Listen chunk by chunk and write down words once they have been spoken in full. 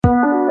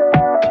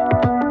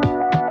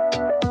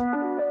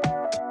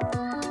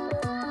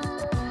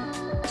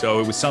So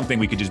it was something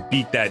we could just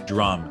beat that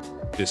drum.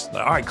 Just,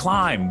 all right,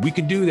 climb. We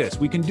can do this.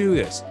 We can do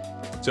this.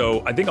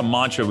 So I think a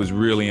mantra was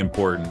really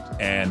important,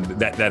 and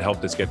that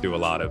helped us get through a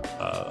lot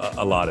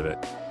of it.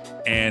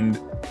 And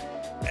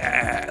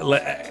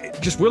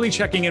just really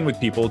checking in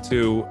with people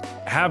to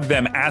have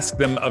them ask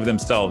them of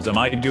themselves, am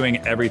I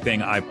doing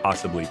everything I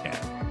possibly can?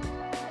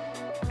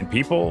 And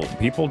people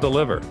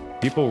deliver.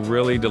 People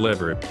really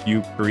deliver. If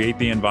you create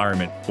the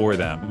environment for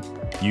them,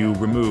 you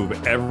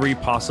remove every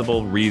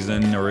possible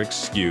reason or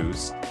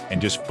excuse and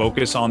just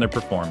focus on their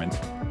performance,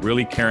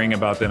 really caring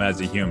about them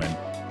as a human.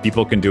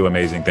 People can do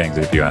amazing things,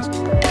 if you ask me.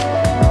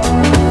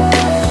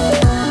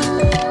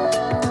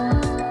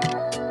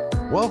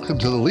 Welcome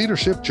to the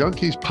Leadership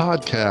Junkies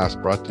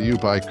podcast, brought to you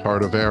by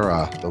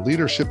Cardivera, the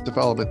leadership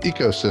development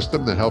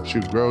ecosystem that helps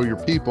you grow your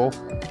people,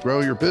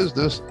 grow your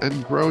business,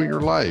 and grow your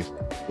life.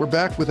 We're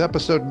back with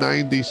episode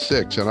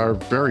 96, and our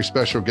very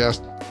special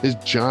guest is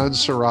John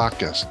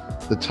Psarakis.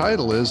 The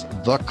title is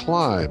The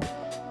Climb,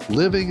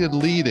 Living and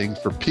Leading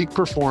for Peak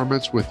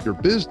Performance with Your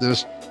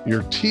Business,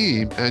 Your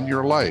Team, and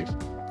Your Life.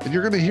 And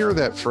you're going to hear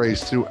that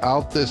phrase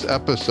throughout this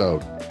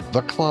episode,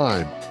 The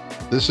Climb.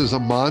 This is a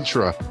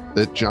mantra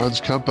that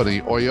John's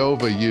company,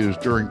 Oyova, used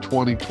during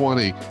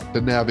 2020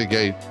 to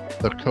navigate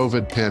the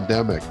COVID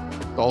pandemic.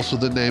 Also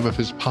the name of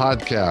his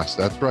podcast.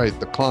 That's right,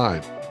 The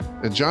Climb.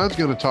 And John's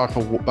going to talk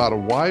about a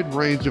wide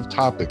range of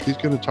topics. He's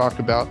going to talk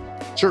about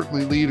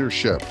certainly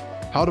leadership,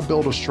 how to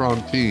build a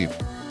strong team,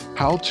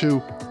 how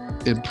to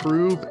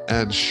improve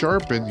and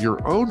sharpen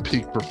your own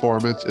peak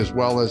performance as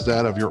well as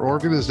that of your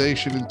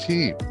organization and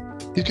team.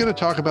 He's going to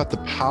talk about the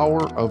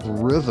power of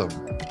rhythm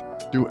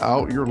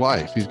throughout your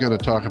life. He's going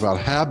to talk about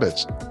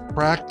habits,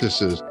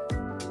 practices,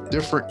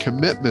 different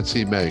commitments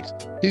he makes.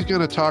 He's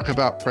going to talk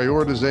about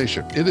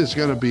prioritization. It is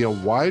going to be a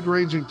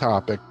wide-ranging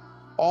topic,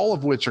 all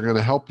of which are going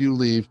to help you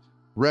leave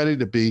ready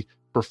to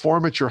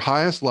perform at your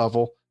highest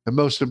level, and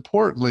most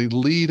importantly,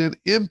 lead and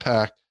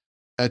impact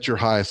at your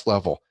highest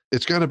level.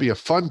 It's going to be a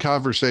fun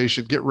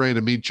conversation. Get ready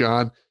to meet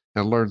John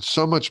and learn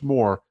so much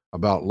more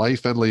about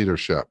life and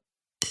leadership.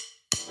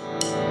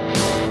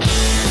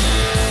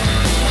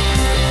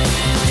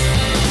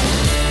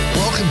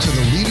 Welcome to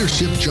the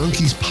Leadership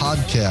Junkies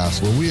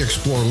podcast, where we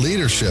explore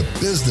leadership,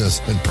 business,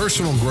 and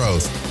personal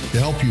growth to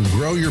help you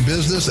grow your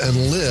business and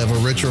live a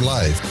richer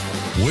life.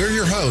 We're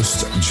your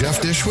hosts,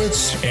 Jeff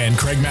Dishwitz and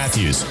Craig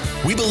Matthews.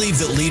 We believe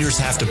that leaders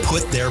have to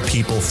put their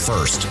people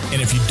first.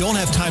 And if you don't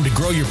have time to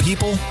grow your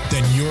people,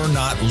 then you're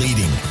not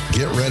leading.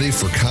 Get ready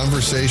for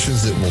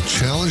conversations that will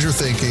challenge your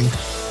thinking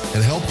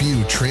and help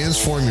you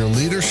transform your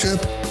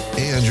leadership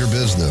and your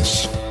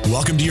business.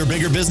 Welcome to your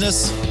bigger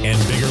business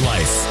and bigger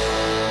life.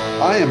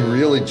 I am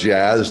really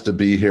jazzed to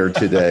be here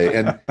today.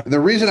 And the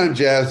reason I'm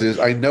jazzed is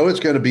I know it's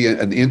going to be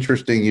an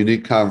interesting,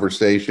 unique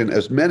conversation,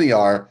 as many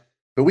are.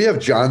 But we have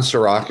John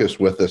Psarakis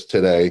with us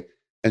today.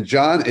 And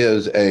John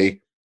is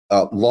a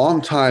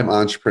longtime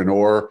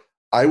entrepreneur.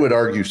 I would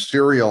argue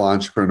serial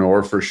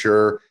entrepreneur for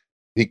sure.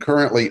 He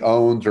currently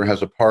owns or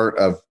has a part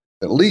of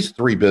at least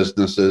 3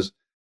 businesses.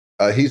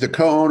 He's a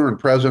co-owner and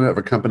president of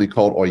a company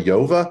called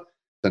Oyova,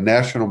 the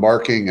National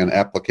Marketing and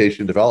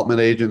Application Development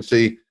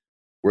Agency,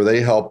 where he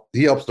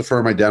helps the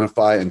firm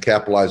identify and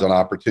capitalize on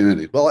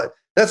opportunities. Well,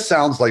 that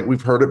sounds like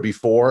we've heard it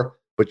before,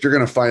 but you're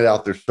going to find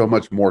out there's so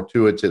much more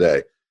to it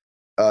today.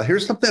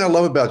 Here's something I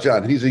love about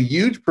John. He's a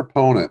huge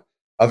proponent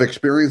of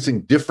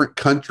experiencing different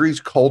countries,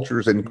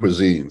 cultures, and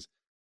cuisines.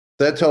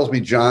 That tells me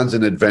John's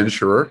an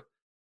adventurer,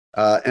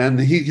 and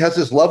he has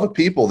this love of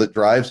people that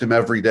drives him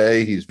every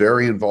day. He's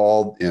very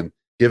involved in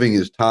giving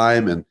his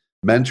time and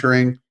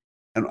mentoring.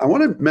 And I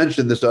want to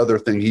mention this other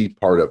thing he's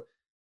part of.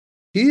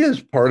 He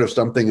is part of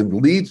something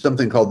and leads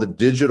something called the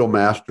Digital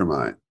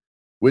Mastermind,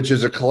 which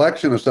is a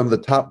collection of some of the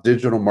top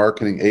digital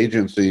marketing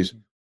agencies.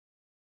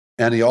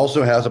 And he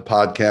also has a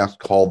podcast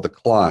called The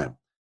Climb.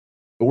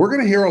 But we're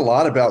going to hear a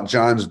lot about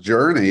John's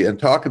journey and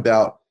talk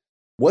about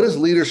what does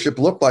leadership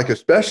look like,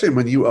 especially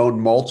when you own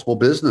multiple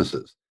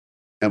businesses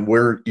and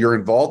where you're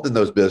involved in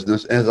those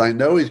businesses. As I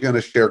know, he's going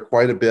to share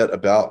quite a bit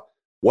about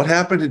what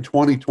happened in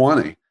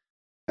 2020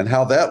 and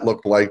how that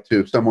looked like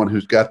to someone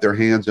who's got their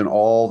hands in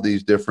all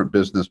these different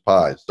business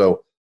pies.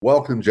 So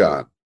welcome,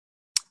 John.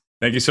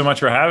 Thank you so much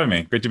for having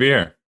me. Great to be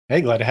here.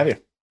 Hey, glad to have you.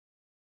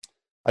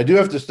 I do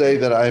have to say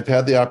that I've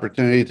had the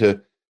opportunity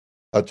to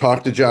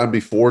talk to John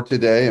before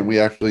today, and we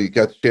actually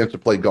got the chance to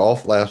play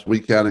golf last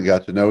weekend and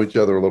got to know each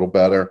other a little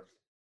better.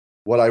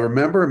 What I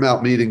remember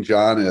about meeting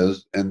John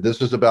is, and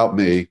this is about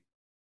me,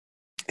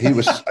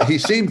 he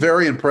seemed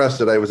very impressed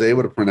that I was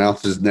able to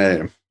pronounce his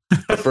name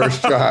the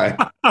first try.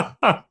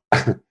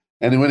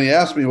 And when he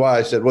asked me why,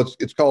 I said, well,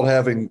 it's called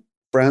having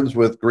friends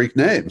with Greek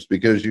names,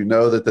 because you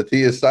know that the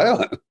T is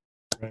silent.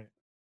 Right.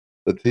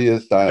 The T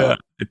is silent.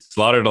 Yeah, it's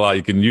slaughtered a lot.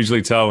 You can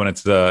usually tell when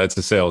it's a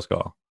sales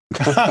call.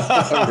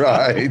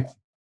 Right.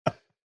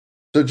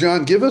 So,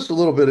 John, give us a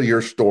little bit of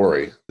your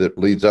story that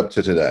leads up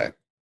to today.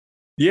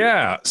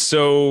 Yeah.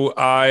 So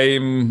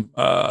I'm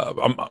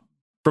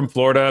from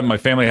Florida. My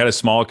family had a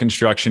small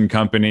construction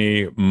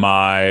company.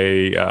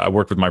 I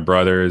worked with my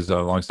brothers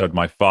alongside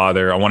my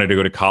father. I wanted to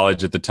go to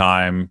college at the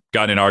time.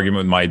 Got in an argument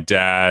with my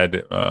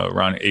dad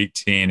around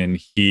 18, and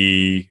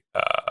he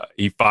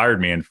fired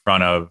me in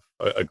front of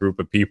a group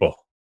of people.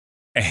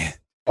 And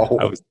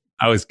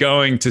I was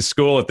going to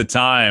school at the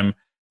time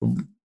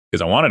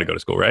because I wanted to go to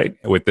school, right?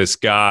 With this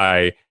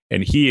guy,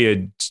 and he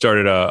had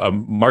started a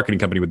marketing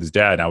company with his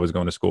dad, and I was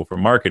going to school for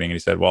marketing. And he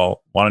said,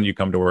 "Well, why don't you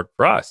come to work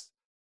for us?"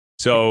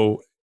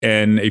 So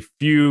in a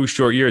few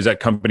short years, that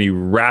company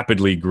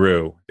rapidly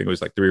grew. I think it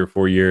was like 3 or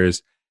 4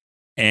 years,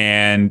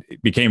 and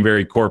it became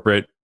very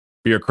corporate,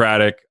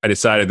 bureaucratic. I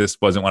decided this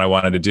wasn't what I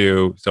wanted to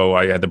do. So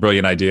I had the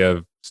brilliant idea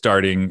of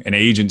starting an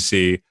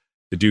agency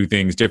to do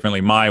things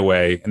differently my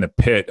way in the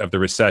pit of the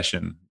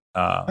recession.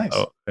 Nice.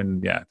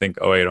 I think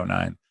 08,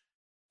 09.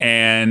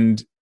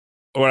 And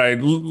what I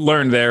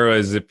learned there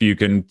was if you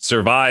can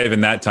survive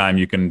in that time,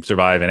 you can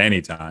survive in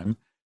any time.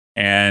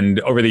 And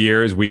over the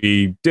years,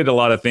 we did a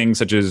lot of things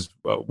such as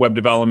web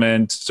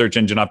development, search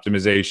engine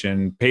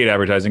optimization, paid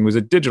advertising. It was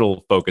a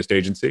digital focused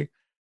agency.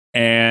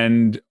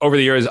 And over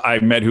the years, I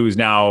met who is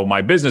now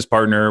my business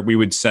partner. We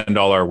would send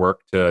all our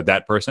work to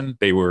that person.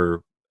 They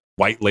were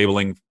white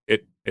labeling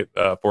it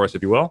for us,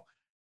 if you will.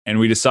 And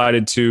we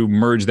decided to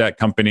merge that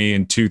company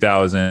in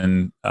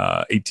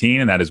 2018.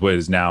 And that is what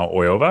is now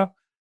Oyova.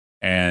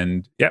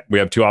 And yeah, we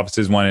have 2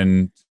 offices, one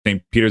in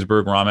St.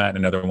 Petersburg, where I'm at, and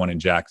another one in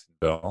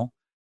Jacksonville.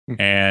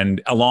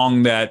 And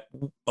along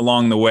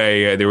the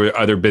way, there were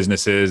other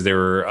businesses, there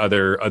were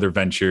other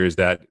ventures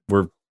that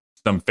were,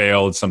 some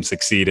failed, some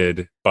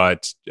succeeded,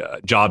 but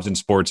Jobs in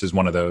Sports is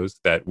one of those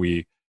that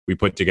we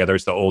put together.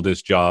 It's the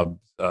oldest job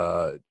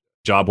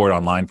board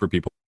online for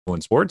people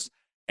in sports.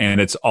 And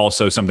it's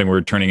also something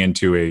we're turning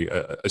into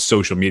a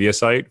social media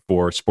site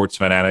for sports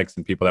fanatics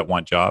and people that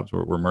want jobs.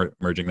 We're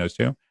merging those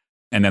two.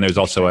 And then there's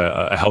also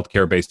a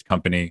healthcare-based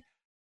company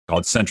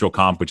called Central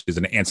Comp, which is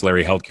an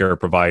ancillary healthcare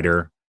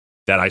provider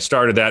that I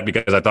started that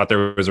because I thought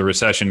there was a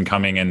recession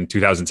coming in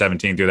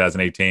 2017,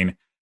 2018.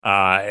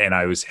 And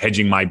I was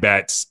hedging my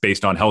bets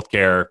based on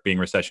healthcare being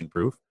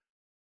recession-proof.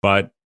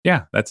 But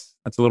yeah, that's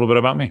a little bit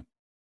about me.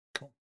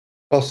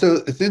 Well,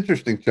 so it's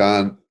interesting,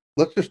 John.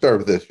 Let's just start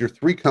with this. Your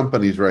 3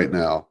 companies right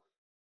now.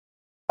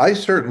 I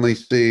certainly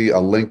see a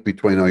link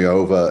between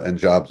Oyova and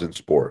Jobs in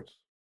Sports.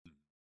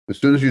 As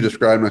soon as you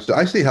describe myself,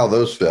 I see how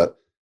those fit.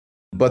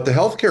 But the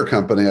healthcare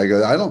company, I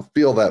go, I don't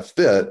feel that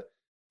fit.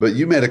 But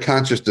you made a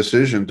conscious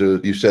decision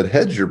you said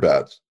hedge your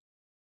bets.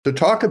 So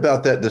talk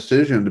about that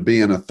decision to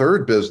be in a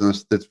third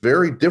business that's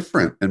very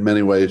different in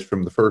many ways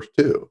from the first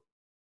 2.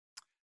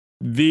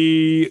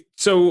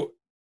 So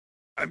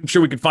I'm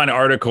sure we could find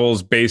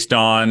articles based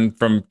on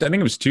from, I think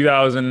it was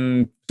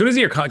 2000, as soon as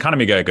the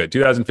economy got good,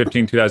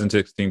 2015,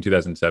 2016,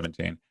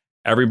 2017,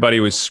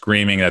 everybody was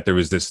screaming that there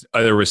was this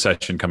other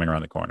recession coming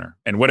around the corner.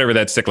 And whatever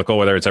that's cyclical,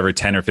 whether it's every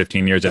 10 or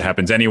 15 years, it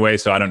happens anyway.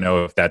 So I don't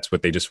know if that's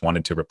what they just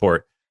wanted to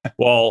report.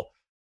 Well,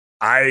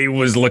 I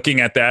was looking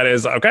at that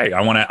as, okay,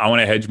 I want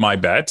to hedge my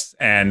bets,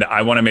 and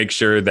I want to make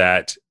sure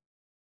that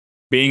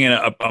being in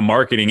a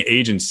marketing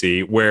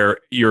agency where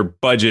your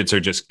budgets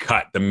are just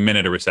cut the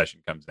minute a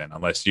recession comes in,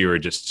 unless you are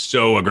just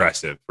so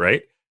aggressive,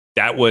 right?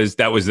 That was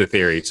the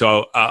theory.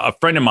 So a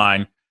friend of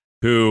mine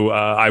who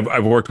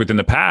I've worked with in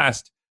the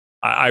past,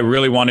 I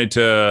really wanted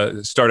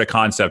to start a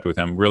concept with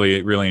him,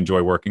 really, really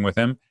enjoy working with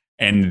him.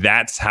 And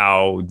that's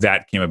how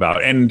that came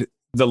about. And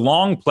the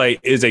long play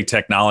is a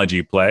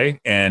technology play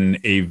and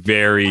a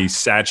very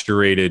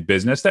saturated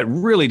business that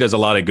really does a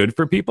lot of good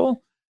for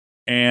people.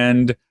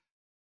 And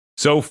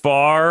so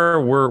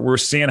far, we're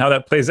seeing how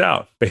that plays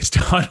out based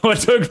on what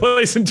took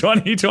place in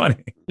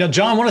 2020. Now,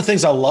 John, one of the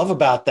things I love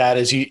about that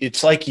is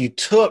it's like you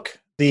took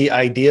the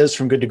ideas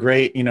from good to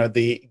great,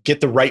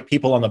 get the right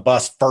people on the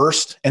bus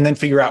first and then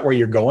figure out where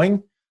you're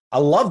going. I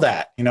love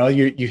that.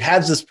 You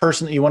had this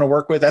person that you want to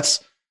work with.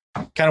 That's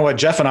kind of what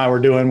Jeff and I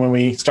were doing when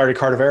we started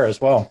Cardavera as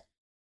well.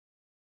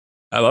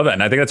 I love that.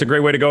 And I think that's a great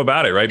way to go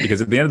about it, right?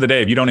 Because at the end of the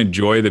day, if you don't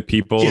enjoy the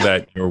people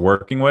that you're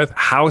working with,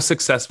 how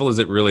successful is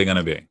it really going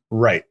to be?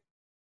 Right.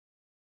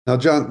 Now,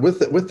 John, with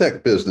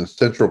that business,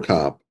 Central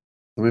Comp,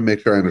 let me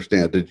make sure I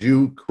understand. Did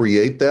you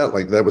create that?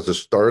 Like that was a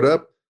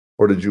startup,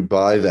 or did you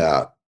buy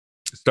that?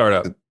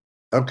 Startup.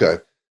 Okay.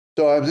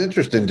 So I was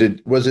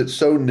interested. Was it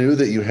so new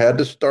that you had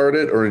to start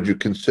it, or did you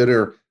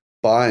consider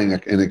buying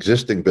an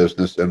existing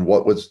business? And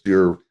what was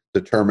your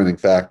determining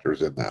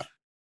factors in that?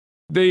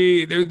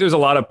 There's a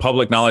lot of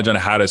public knowledge on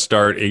how to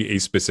start a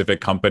specific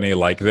company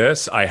like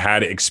this. I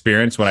had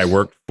experience when I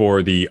worked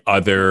for the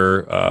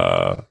other,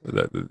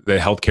 the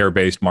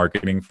healthcare-based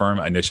marketing firm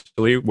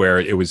initially, where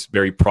it was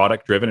very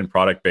product-driven and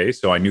product-based.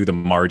 So I knew the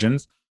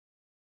margins.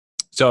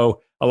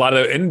 So a lot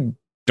of, and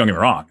don't get me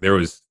wrong,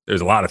 there's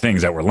a lot of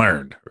things that were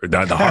learned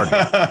the hard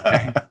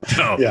way.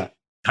 So yeah,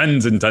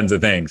 tons and tons of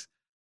things.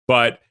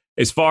 But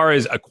as far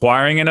as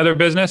acquiring another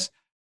business,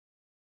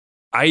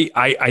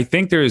 I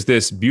think there's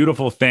this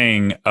beautiful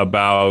thing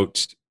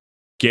about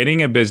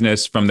getting a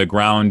business from the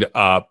ground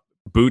up,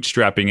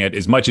 bootstrapping it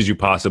as much as you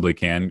possibly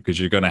can, because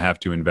you're going to have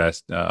to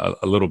invest a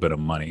little bit of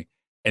money.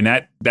 And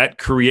that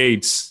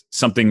creates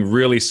something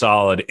really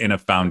solid in a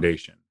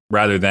foundation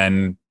rather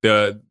than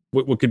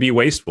what could be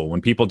wasteful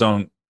when people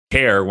don't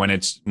care, when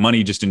it's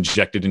money just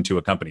injected into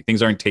a company.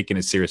 Things aren't taken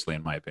as seriously,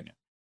 in my opinion.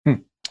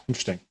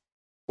 Interesting.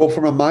 Well,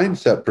 from a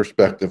mindset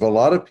perspective, a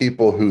lot of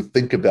people who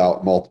think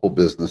about multiple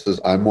businesses,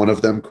 I'm one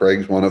of them,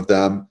 Craig's one of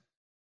them.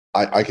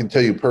 I can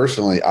tell you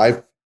personally,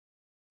 I've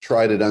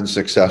tried it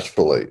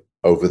unsuccessfully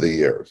over the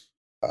years.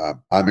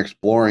 I'm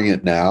exploring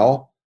it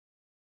now,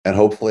 and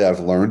hopefully I've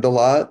learned a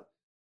lot.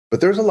 But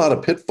there's a lot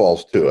of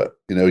pitfalls to it.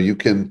 You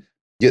can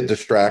get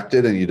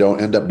distracted and you don't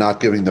end up not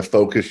giving the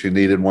focus you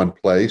need in one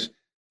place.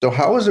 So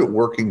how is it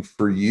working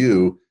for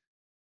you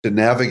to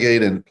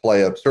navigate and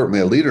play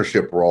certainly a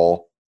leadership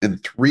role in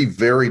 3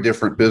 very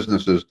different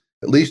businesses,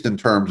 at least in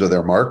terms of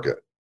their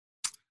market?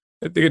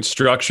 I think it's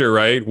structure,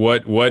 right?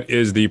 What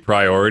is the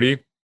priority?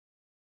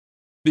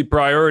 The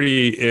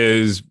priority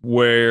is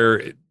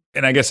where,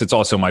 and I guess it's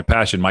also my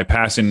passion. My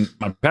passion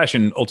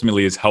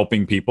ultimately is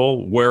helping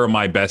people. Where am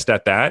I best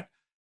at that?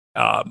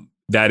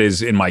 That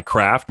is in my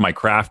craft. My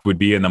craft would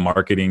be in the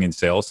marketing and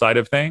sales side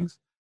of things.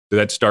 So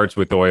that starts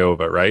with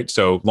Oyova, right?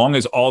 So long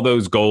as all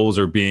those goals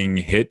are being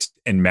hit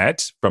and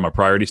met from a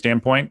priority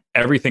standpoint,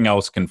 everything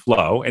else can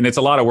flow. And it's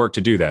a lot of work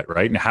to do that,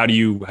 right? And how do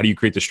you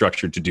create the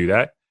structure to do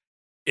that?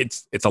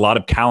 It's a lot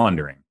of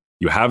calendaring.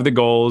 You have the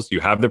goals, you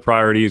have the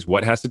priorities,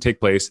 what has to take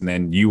place, and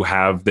then you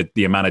have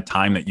the amount of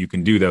time that you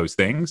can do those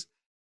things.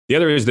 The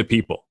other is the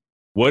people.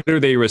 What are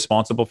they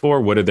responsible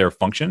for? What are their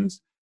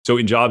functions? So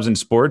in Jobs and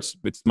Sports,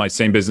 it's my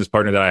same business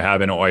partner that I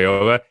have in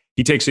Oyova.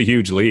 He takes a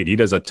huge lead. He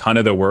does a ton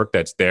of the work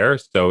that's there.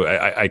 So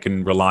I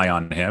can rely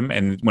on him.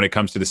 And when it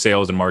comes to the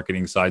sales and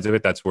marketing sides of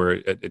it, that's where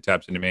it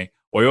taps into me.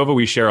 Oyova,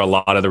 we share a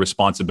lot of the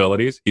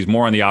responsibilities. He's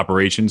more on the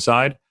operations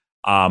side.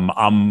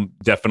 I'm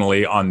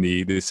definitely on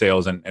the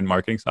sales and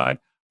marketing side.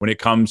 When it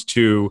comes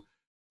to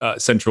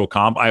Central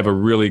Comp, I have a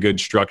really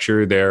good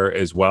structure there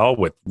as well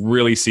with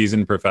really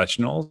seasoned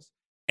professionals.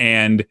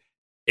 And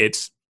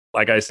it's,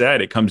 like I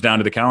said, it comes down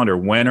to the calendar.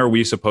 When are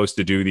we supposed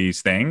to do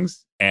these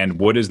things? And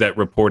what does that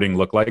reporting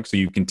look like? So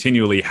you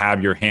continually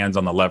have your hands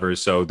on the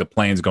levers so the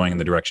plane's going in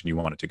the direction you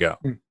want it to go.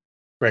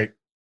 Great.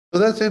 So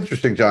that's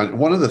interesting, John.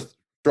 One of the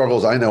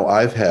struggles I know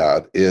I've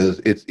had is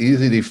it's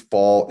easy to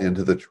fall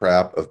into the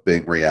trap of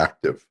being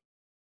reactive.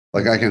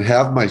 Like I can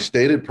have my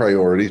stated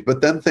priorities,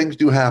 but then things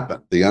do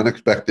happen, the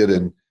unexpected.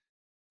 And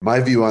my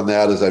view on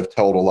that is I've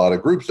told a lot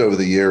of groups over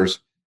the years,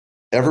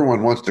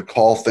 everyone wants to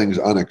call things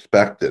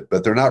unexpected,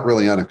 but they're not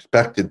really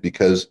unexpected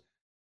because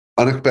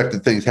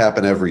unexpected things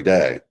happen every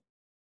day.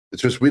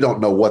 It's just we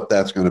don't know what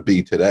that's going to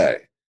be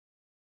today.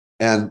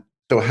 And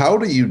so how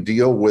do you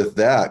deal with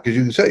that? Because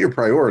you can set your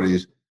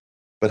priorities,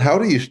 but how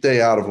do you stay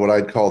out of what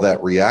I'd call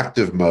that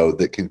reactive mode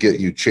that can get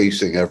you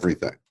chasing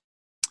everything?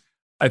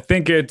 I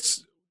think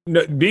it's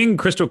being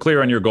crystal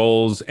clear on your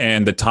goals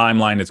and the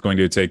timeline it's going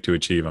to take to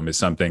achieve them is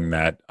something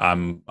that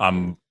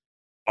I'm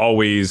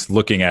always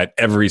looking at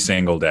every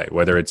single day,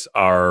 whether it's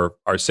our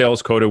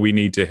sales quota we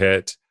need to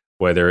hit,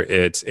 whether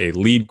it's a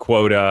lead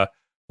quota,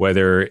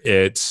 whether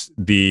it's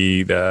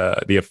the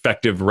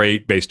effective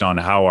rate based on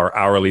how our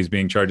hourly is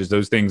being charged.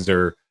 Those things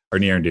are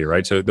near and dear,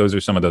 right? So those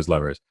are some of those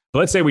levers. But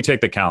let's say we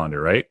take the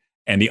calendar, right?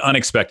 And the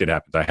unexpected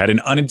happens. I had an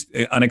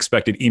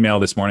unexpected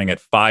email this morning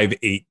at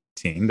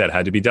 5:18 that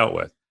had to be dealt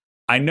with.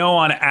 I know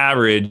on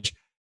average,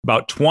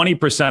 about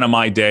 20% of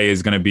my day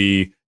is going to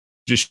be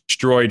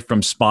destroyed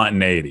from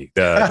spontaneity.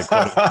 So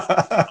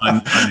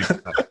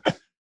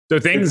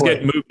things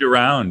get moved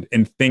around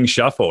and things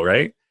shuffle,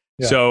 right?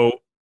 Yeah. So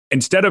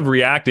instead of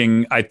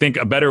reacting, I think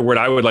a better word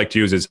I would like to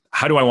use is,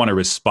 how do I want to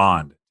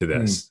respond to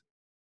this?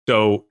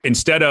 So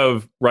instead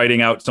of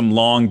writing out some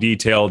long,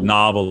 detailed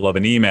novel of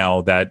an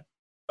email that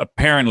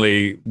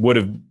apparently would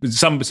have,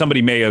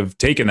 somebody may have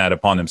taken that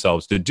upon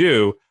themselves to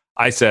do,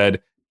 I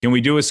said, can we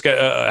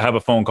have a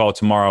phone call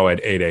tomorrow at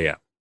 8 a.m.?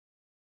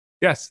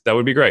 Yes, that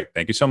would be great.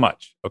 Thank you so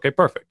much. Okay,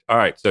 perfect. All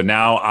right. So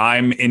now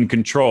I'm in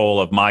control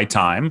of my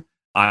time.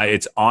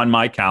 It's on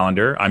my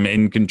calendar. I'm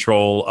in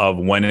control of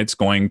when it's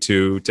going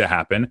to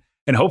happen.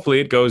 And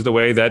hopefully it goes the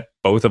way that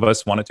both of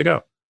us want it to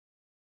go.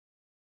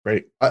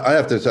 Great. I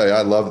have to say,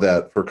 I love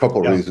that for a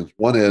couple of reasons.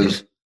 One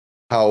is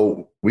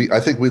how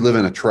I think we live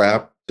in a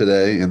trap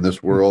today in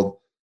this world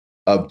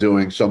of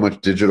doing so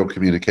much digital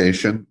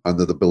communication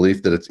under the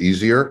belief that it's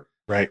easier.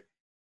 Right.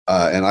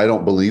 And I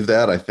don't believe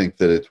that. I think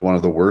that it's one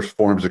of the worst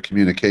forms of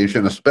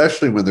communication,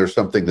 especially when there's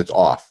something that's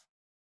off.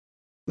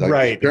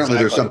 Right. Apparently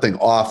there's something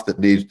off that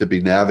needs to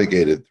be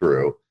navigated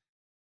through.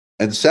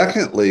 And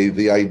secondly,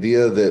 the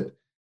idea that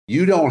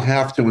you don't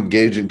have to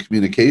engage in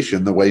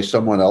communication the way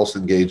someone else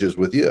engages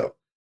with you.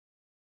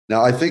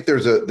 Now, I think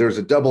there's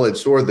a double-edged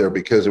sword there,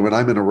 because when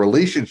I'm in a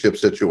relationship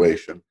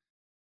situation,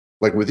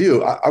 like with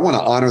you, I want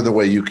to honor the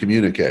way you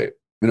communicate.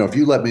 If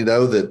you let me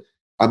know that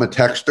I'm a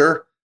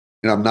texter,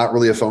 I'm not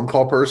really a phone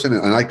call person,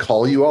 and I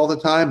call you all the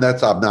time,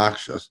 that's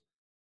obnoxious.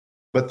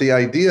 But the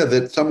idea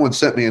that someone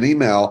sent me an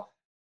email,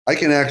 I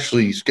can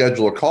actually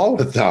schedule a call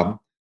with them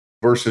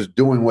versus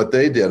doing what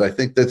they did. I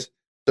think that's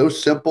so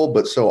simple,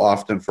 but so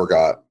often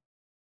forgotten.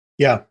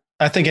 Yeah.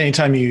 I think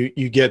anytime you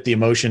get the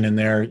emotion in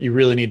there, you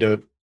really need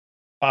to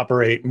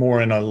operate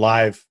more in a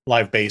live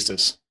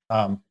basis,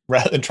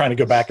 rather than trying to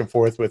go back and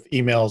forth with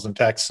emails and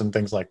texts and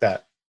things like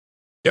that.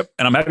 Yep.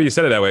 And I'm happy you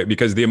said it that way,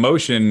 because the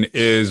emotion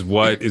is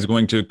what is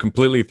going to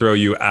completely throw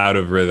you out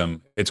of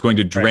rhythm. It's going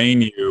to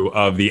drain you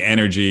of the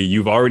energy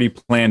you've already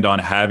planned on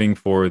having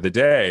for the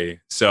day.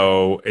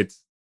 So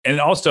and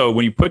also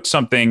when you put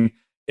something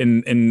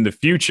in the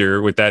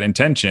future with that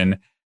intention,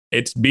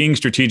 it's being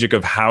strategic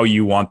of how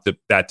you want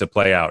that to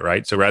play out,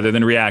 right? So rather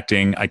than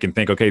reacting, I can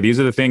think, okay, these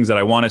are the things that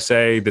I want to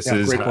say. This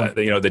is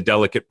the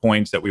delicate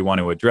points that we want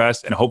to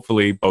address, and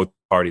hopefully both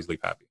parties leave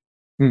happy.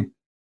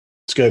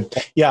 It's good.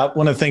 Yeah,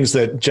 one of the things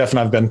that Jeff and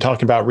I've been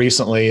talking about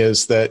recently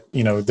is that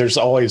there's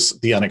always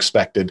the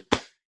unexpected.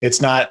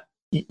 It's not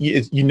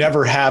you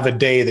never have a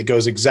day that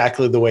goes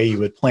exactly the way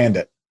you had planned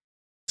it.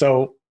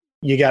 So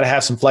you got to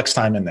have some flex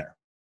time in there.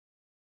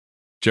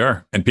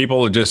 Sure, and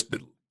people just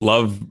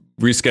love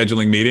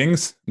rescheduling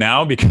meetings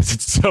now because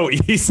it's so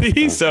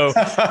easy. So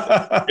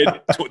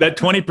that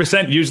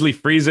 20% usually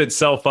frees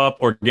itself up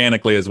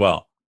organically as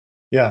well.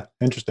 Yeah,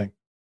 interesting.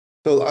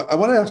 So I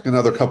want to ask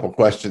another couple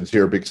questions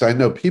here, because I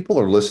know people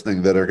are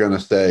listening that are going to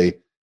say,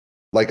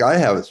 like I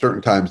have at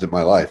certain times in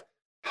my life,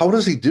 how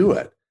does he do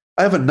it?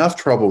 I have enough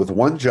trouble with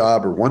one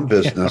job or one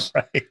business,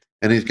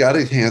 and he's got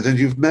his hands, and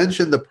you've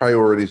mentioned the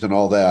priorities and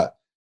all that.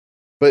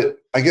 But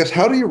I guess,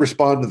 how do you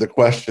respond to the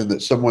question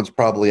that someone's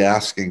probably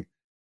asking?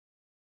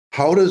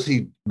 How does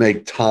he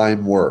make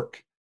time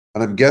work?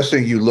 And I'm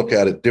guessing you look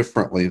at it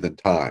differently than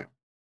time.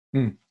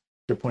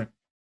 Good point.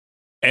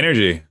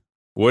 Energy.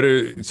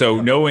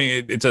 So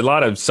knowing it's a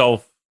lot of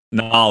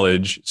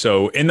self-knowledge.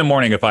 So in the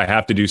morning, if I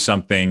have to do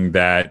something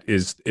that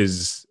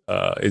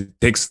it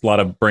takes a lot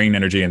of brain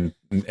energy and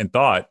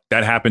thought,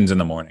 that happens in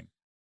the morning.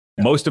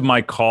 Most of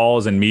my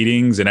calls and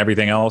meetings and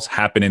everything else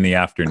happen in the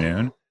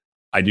afternoon.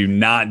 I do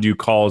not do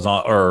calls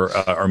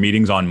or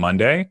meetings on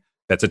Monday.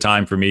 That's a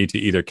time for me to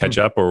either catch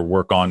up or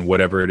work on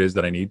whatever it is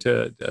that I need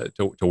to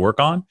work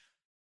on.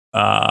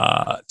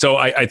 So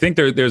I think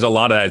there's a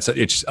lot of that.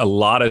 It's a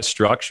lot of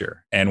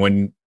structure. And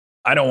when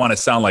I don't want to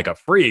sound like a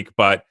freak,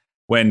 but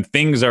when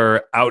things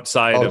are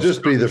outside of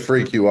just be the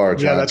freak you are,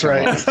 John. Yeah, that's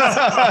right.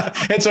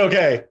 It's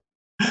okay.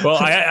 Well,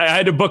 I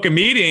had to book a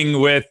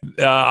meeting with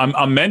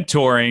I'm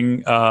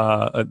mentoring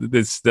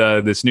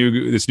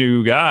this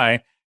new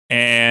guy,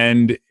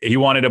 and he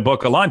wanted to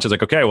book a lunch. I was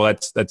like, okay, well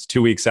that's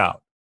 2 weeks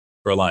out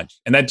for a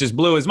lunch, and that just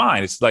blew his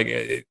mind. It's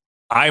like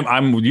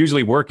I'm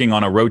usually working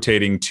on a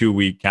rotating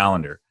 2-week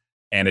calendar,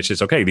 and it's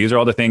just okay. These are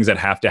all the things that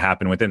have to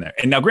happen within there.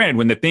 And now, granted,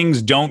 when the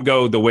things don't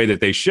go the way that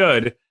they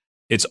should,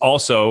 it's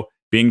also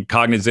being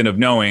cognizant of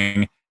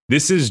knowing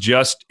this is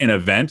just an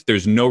event.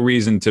 There's no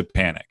reason to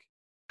panic.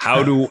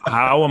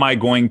 How am I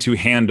going to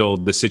handle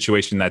the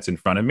situation that's in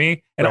front of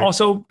me? And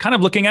also kind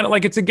of looking at it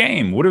like it's a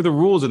game. What are the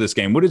rules of this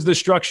game? What is the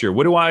structure?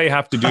 What do I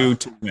have to do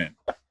to win?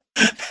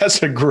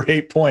 That's a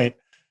great point.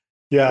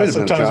 Yeah. Wait a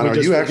minute, John, are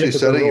you actually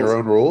setting your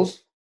own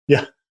rules?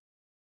 Yeah.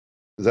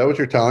 Is that what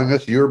you're telling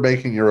us? You're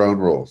making your own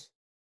rules.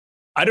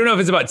 I don't know if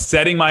it's about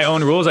setting my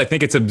own rules. I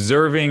think it's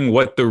observing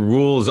what the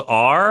rules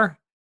are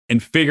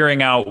and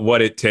figuring out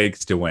what it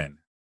takes to win.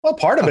 Well,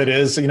 part of it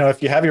is,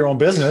 if you have your own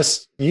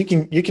business, you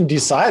can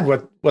decide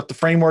what the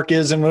framework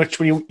is in which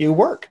you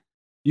work.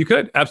 You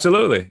could.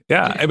 Absolutely.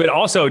 Yeah. But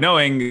also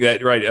knowing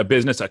that,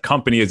 a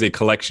company is a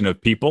collection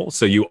of people.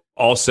 So you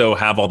also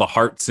have all the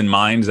hearts and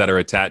minds that are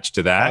attached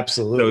to that.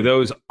 Absolutely. So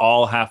those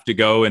all have to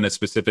go in a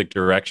specific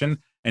direction,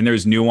 and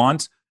there's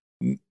nuance.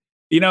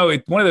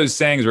 It's one of those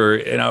sayings where,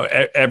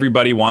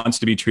 everybody wants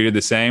to be treated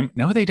the same.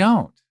 No, they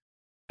don't.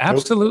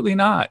 Absolutely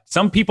not.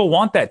 Some people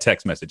want that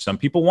text message. Some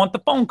people want the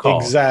phone call.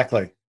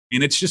 Exactly.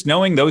 And it's just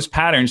knowing those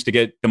patterns to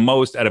get the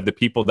most out of the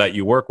people that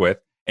you work with,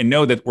 and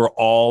know that we're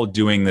all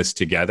doing this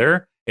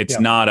together. It's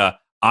not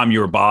I'm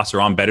your boss or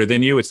I'm better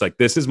than you. It's like,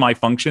 this is my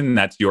function.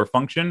 That's your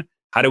function.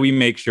 How do we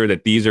make sure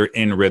that these are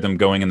in rhythm,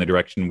 going in the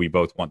direction we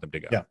both want them to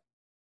go? Yeah.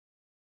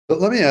 But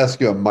let me ask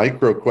you a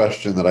micro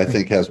question that I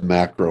think has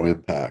macro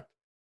impact.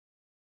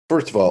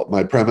 First of all,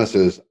 my premise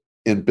is,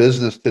 in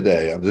business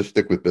today, I'll just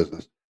stick with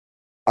business.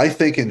 I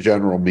think in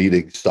general,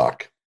 meetings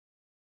suck.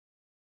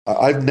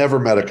 I've never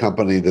met a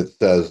company that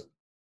says,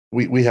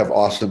 we have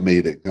awesome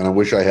meetings and I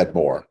wish I had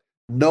more.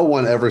 No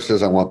one ever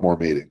says I want more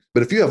meetings.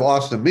 But if you have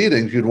awesome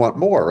meetings, you'd want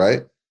more,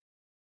 right?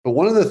 But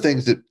one of the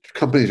things that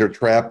companies are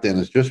trapped in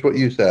is just what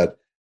you said.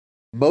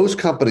 Most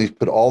companies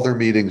put all their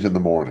meetings in the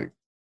morning.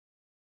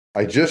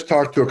 I just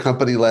talked to a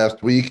company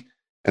last week,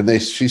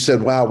 and she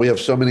said, wow, we have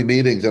so many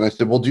meetings. And I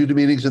said, well, do you do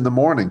meetings in the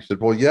morning? She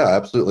said, well, yeah,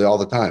 absolutely, all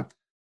the time.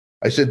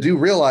 I said, do you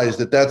realize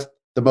that that's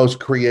the most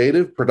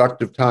creative,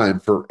 productive time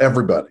for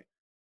everybody?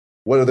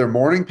 Whether they're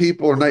morning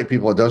people or night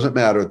people, it doesn't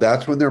matter.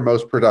 That's when they're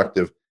most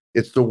productive.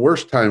 It's the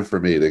worst time for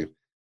meetings.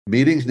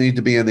 Meetings need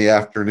to be in the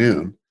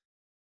afternoon.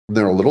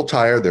 They're a little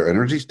tired. Their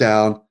energy's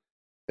down.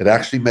 It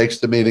actually makes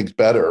the meetings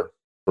better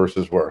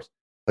versus worse.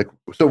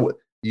 So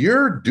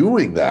you're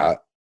doing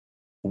that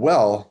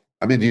well.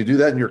 I mean, do you do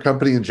that in your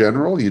company in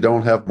general? You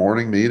don't have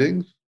morning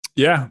meetings?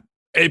 Yeah.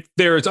 If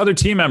there's other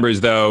team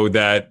members, though,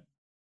 that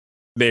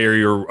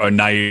they're a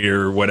night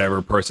or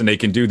whatever person. They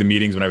can do the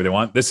meetings whenever they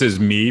want. This is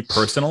me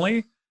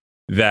personally,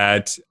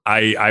 that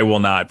I will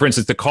not. For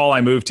instance, the call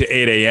I moved to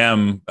 8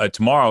 a.m.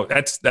 Tomorrow,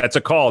 that's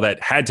a call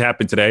that had to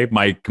happen today.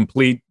 My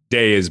complete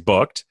day is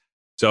booked.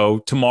 So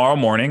tomorrow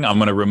morning, I'm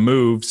going to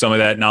remove some of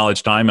that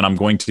knowledge time, and I'm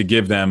going to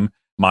give them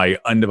my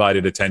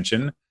undivided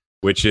attention,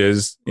 which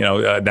is,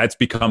 that's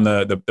become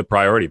the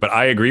priority. But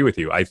I agree with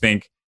you. I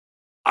think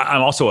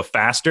I'm also a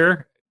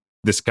faster.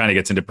 This kind of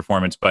gets into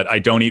performance, but I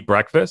don't eat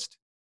breakfast.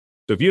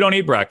 So if you don't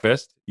eat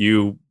breakfast,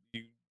 you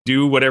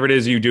do whatever it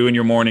is you do in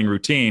your morning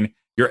routine,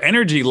 your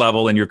energy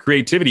level and your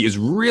creativity is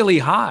really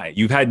high.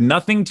 You've had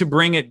nothing to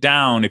bring it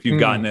down if you've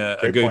gotten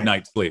a good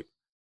night's sleep.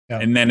 Yeah.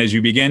 And then as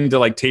you begin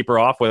to taper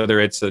off, whether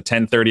it's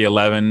 10:30,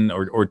 11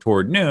 or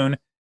toward noon,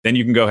 then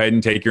you can go ahead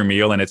and take your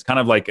meal. And it's kind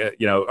of like,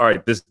 all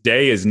right, this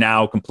day is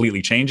now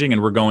completely changing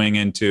and we're going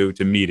into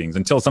meetings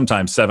until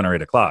sometimes 7 or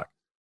 8 o'clock.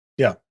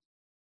 Yeah.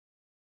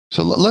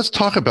 So let's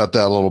talk about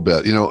that a little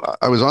bit.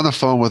 I was on the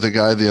phone with a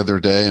guy the other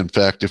day. In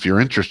fact, if you're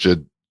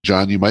interested,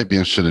 John, you might be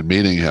interested in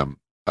meeting him.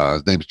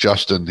 His name's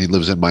Justin. He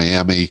lives in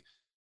Miami,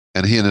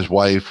 and he and his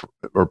wife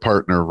or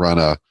partner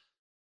run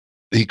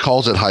he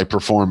calls it high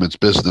performance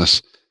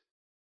business,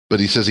 but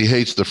he says he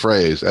hates the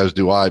phrase, as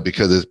do I,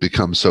 because it's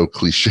become so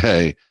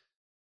cliche.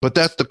 But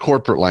that's the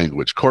corporate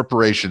language.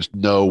 Corporations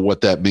know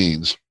what that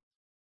means.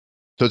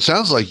 So it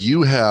sounds like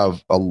you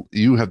have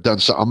done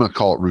some, I'm going to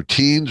call it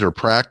routines or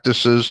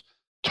practices.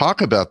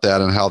 Talk about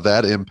that and how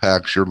that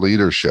impacts your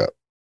leadership.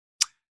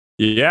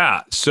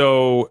 Yeah.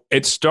 So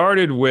it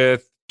started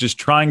with just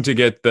trying to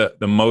get the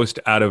most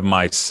out of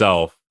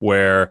myself,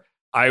 where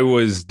I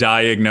was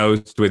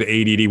diagnosed with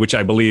ADD, which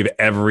I believe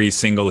every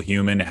single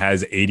human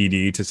has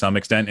ADD to some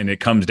extent. And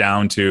it comes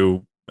down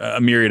to a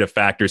myriad of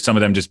factors. Some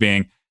of them just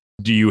being,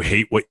 do you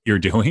hate what you're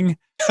doing?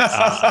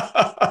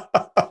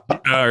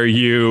 Are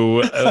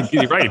you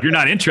right? If you're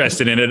not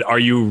interested in it, are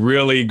you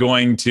really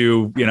going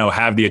to,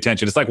 have the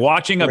attention? It's like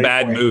watching a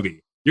bad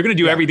movie. You're going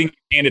to do everything you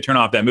can to turn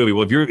off that movie.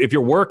 Well, if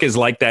your work is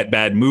like that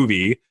bad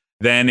movie,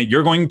 then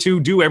you're going to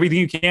do everything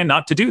you can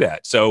not to do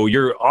that. So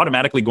you're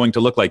automatically going to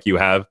look like you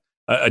have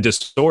a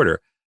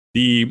disorder.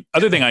 The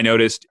other thing I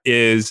noticed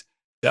is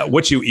that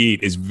what you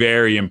eat is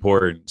very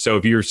important. So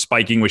if you're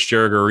spiking with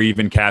sugar or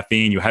even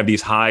caffeine, you have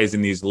these highs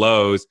and these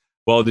lows.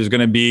 Well, there's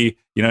going to be,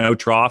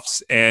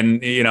 troughs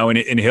and,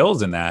 and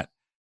hills in that.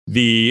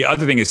 The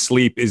other thing is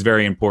sleep is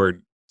very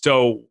important.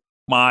 So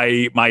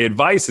my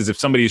advice is, if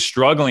somebody is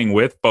struggling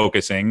with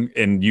focusing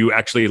and you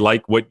actually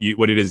like what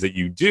it is that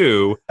you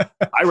do,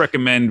 I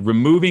recommend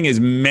removing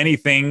as many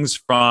things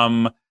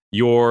from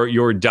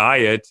your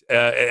diet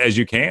as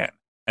you can.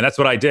 And that's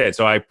what I did.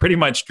 So I pretty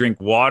much drink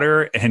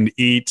water and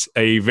eat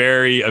a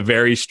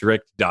very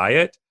strict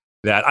diet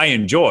that I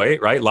enjoy,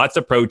 right? Lots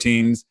of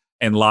proteins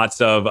and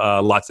lots of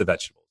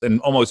vegetables and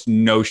almost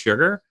no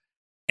sugar.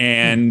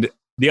 And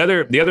the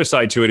other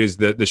side to it is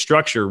the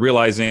structure,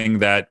 realizing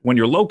that when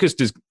your locus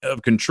is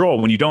of control,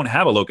 when you don't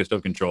have a locus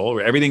of control,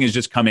 where everything is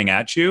just coming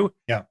at you,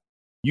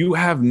 you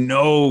have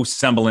no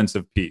semblance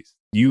of peace.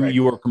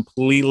 You are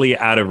completely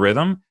out of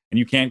rhythm and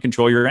you can't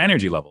control your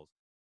energy levels.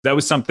 That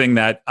was something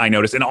that I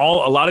noticed. And a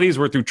lot of these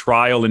were through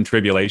trial and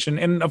tribulation.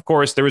 And of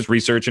course, there was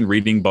research and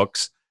reading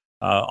books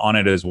on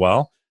it as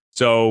well.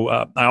 So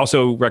I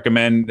also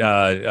recommend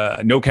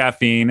no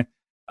caffeine.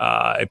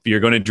 If you're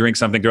going to drink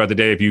something throughout the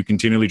day, if you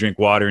continually drink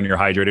water and you're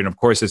hydrated, and of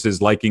course, this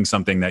is liking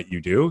something that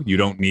you do. You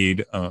don't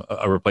need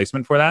a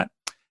replacement for that.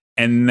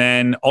 And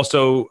then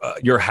also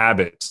your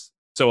habits.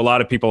 So a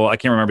lot of people, I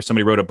can't remember,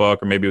 somebody wrote a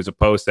book or maybe it was a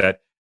post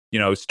that,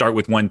 start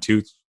with one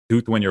tooth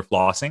when you're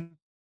flossing.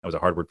 That was a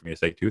hard word for me to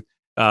say, tooth.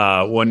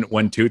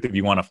 One tooth if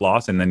you want to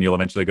floss, and then you'll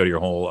eventually go to your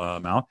whole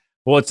mouth.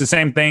 Well, it's the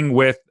same thing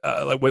with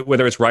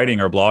whether it's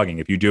writing or blogging.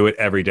 If you do it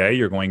every day,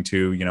 you're going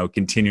to,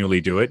 continually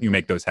do it. You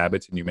make those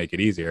habits and you make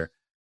it easier.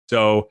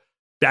 So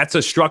that's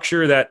a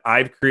structure that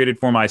I've created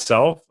for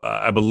myself.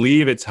 I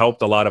believe it's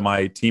helped a lot of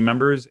my team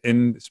members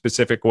in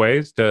specific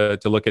ways to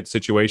look at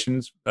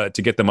situations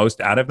to get the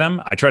most out of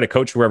them. I try to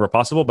coach wherever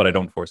possible, but I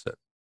don't force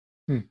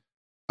it.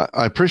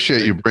 I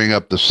appreciate you bring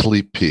up the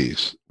sleep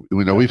piece.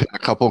 We've had a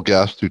couple of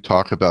guests who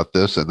talk about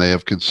this, and they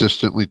have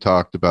consistently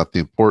talked about the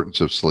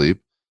importance of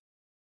sleep.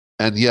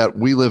 And yet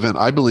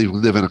I believe we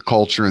live in a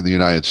culture in the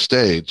United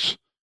States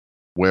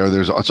where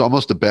it's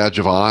almost a badge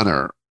of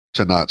honor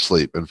to not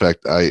sleep. In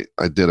fact, I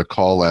did a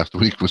call last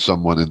week with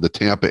someone in the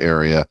Tampa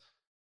area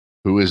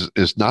who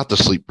is not the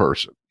sleep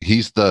person.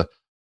 He's the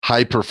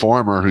high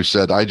performer who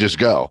said, I just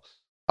go.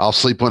 I'll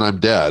sleep when I'm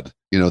dead.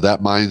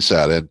 That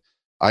mindset. And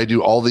I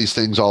do all these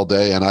things all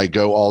day, and I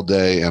go all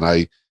day, and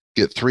I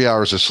get 3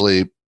 hours of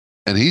sleep,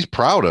 and he's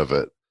proud of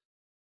it.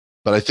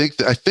 But I think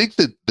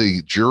that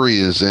the jury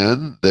is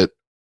in that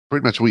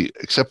pretty much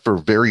except for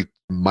very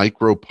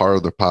micro part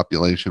of the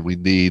population, we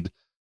need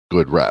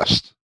good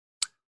rest.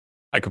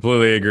 I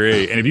completely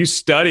agree. And if you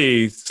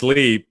study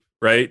sleep,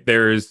 right,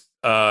 there's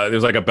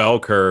like a bell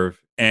curve,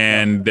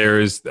 and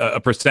there's a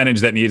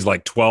percentage that needs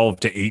like 12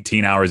 to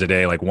 18 hours a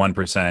day, like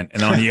 1%.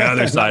 And on the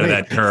other side of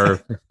that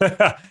curve,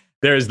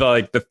 there's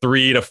like the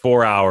 3 to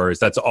 4 hours.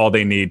 That's all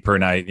they need per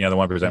night. You know, the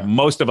 1%. Yeah.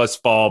 Most of us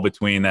fall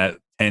between that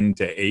 10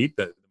 to 8,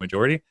 the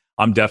majority.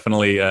 I'm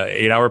definitely a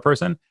 8-hour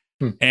person.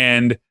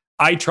 And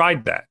I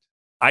tried that.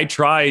 I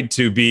tried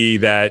to be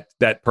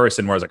that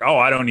person where I was like, oh,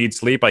 I don't need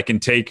sleep. I can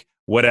take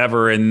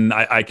whatever and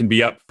I can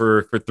be up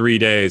for 3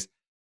 days.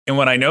 And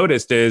what I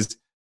noticed is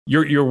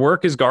your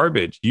work is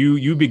garbage.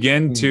 You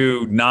begin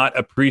to not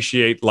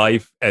appreciate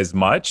life as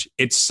much.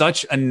 It's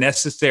such a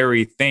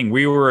necessary thing.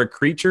 We were a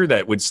creature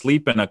that would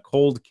sleep in a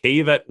cold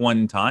cave at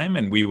one time,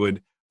 and we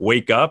would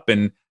wake up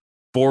and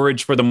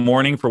forage for the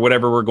morning for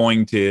whatever we're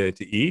going to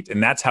eat.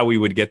 And that's how we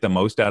would get the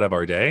most out of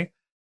our day.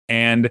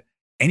 And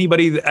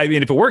anybody, I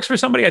mean, if it works for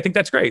somebody, I think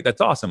that's great.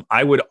 That's awesome.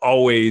 I would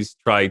always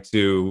try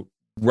to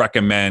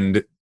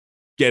recommend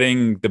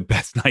getting the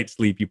best night's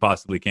sleep you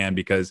possibly can,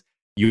 because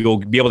you'll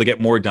be able to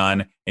get more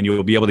done and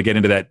you'll be able to get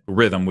into that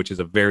rhythm, which is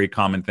a very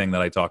common thing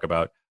that I talk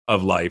about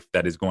of life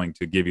that is going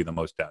to give you the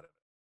most out of it.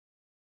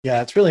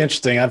 Yeah, it's really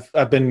interesting.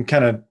 I've been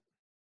kind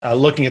of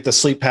looking at the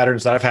sleep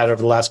patterns that I've had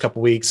over the last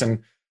couple of weeks,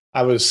 and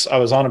I was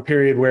on a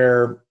period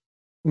where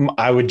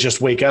I would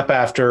just wake up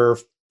after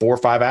 4 or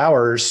 5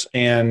 hours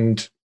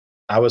and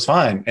I was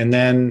fine. And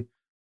then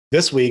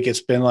this week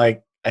it's been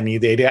like I need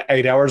the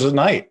 8 hours a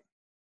night.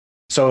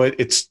 So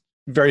it's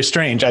very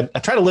strange. I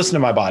try to listen to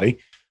my body.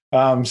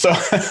 So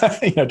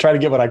try to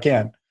get what I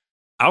can.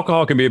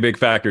 Alcohol can be a big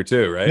factor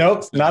too, right?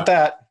 Nope, not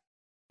that.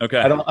 Okay.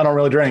 I don't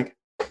really drink.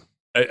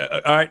 All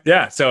right.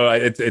 Yeah. So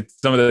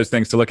it's some of those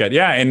things to look at.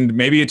 Yeah. And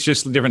maybe it's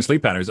just different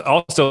sleep patterns.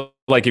 Also,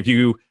 like if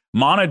you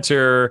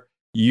monitor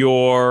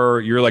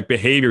your like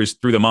behaviors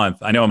through the month,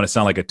 I know I'm going to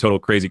sound like a total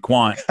crazy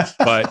quant,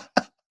 but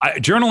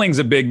journaling's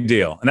a big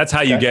deal. And that's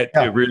how you get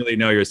to really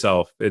know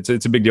yourself. It's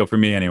a big deal for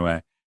me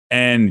anyway.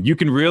 And you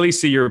can really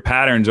see your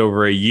patterns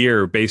over a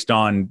year based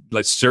on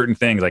like certain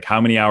things, like how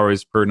many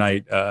hours per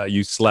night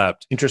you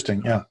slept.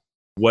 Interesting. Yeah.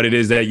 What it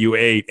is that you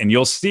ate. And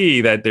you'll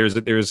see that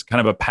there's kind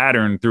of a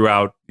pattern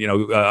throughout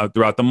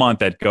the month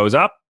that goes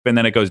up and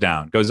then it goes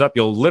down, goes up.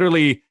 You'll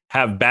literally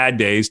have bad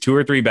days, 2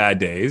 or 3 bad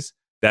days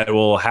that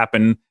will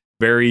happen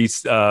very,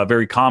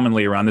 very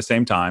commonly around the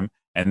same time.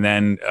 And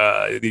then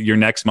your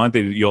next month,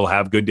 you'll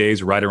have good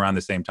days right around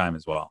the same time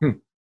as well.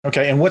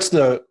 Okay. And what's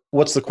the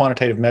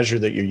quantitative measure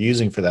that you're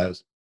using for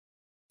those?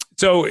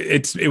 So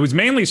it was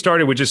mainly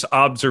started with just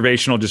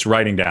observational, just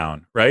writing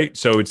down, right?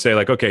 So it'd say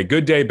like, okay,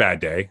 good day,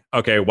 bad day.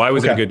 Okay, why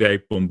was it a good day?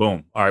 Boom,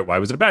 boom. All right, why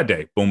was it a bad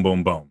day? Boom,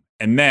 boom, boom.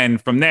 And then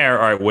from there,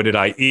 all right, what did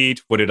I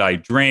eat? What did I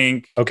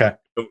drink? Okay.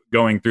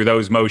 Going through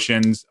those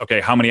motions.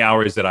 Okay, how many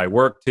hours did I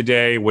work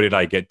today? What did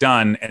I get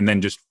done? And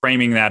then just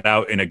framing that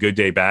out in a good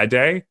day, bad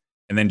day.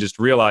 And then just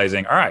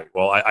realizing, all right,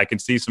 well, I can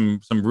see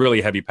some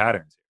really heavy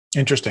patterns.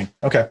 Interesting.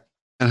 Okay.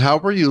 And how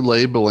were you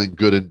labeling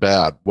good and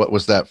bad? What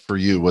was that for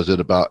you? Was it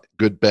about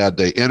good, bad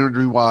day,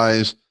 energy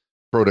wise,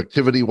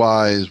 productivity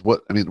wise?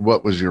 What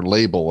was your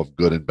label of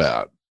good and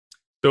bad?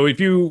 So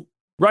if you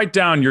write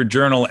down your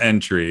journal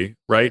entry,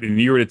 right, and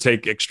you were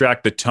to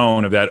extract the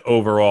tone of that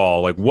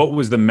overall, like what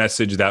was the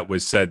message that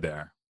was said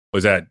there?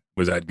 Was that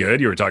good?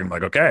 You were talking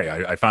like,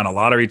 okay, I found a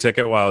lottery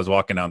ticket while I was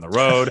walking down the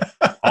road.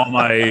 All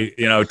my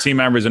team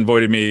members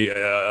voted me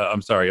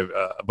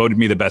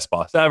the best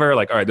boss ever.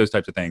 Like, all right, those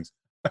types of things.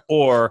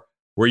 Or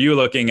were you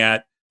looking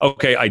at,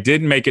 okay, I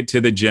didn't make it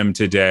to the gym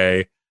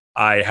today.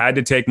 I had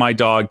to take my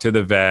dog to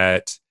the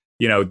vet,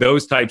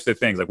 those types of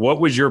things. Like,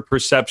 what was your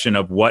perception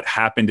of what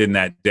happened in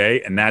that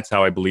day? And that's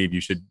how I believe you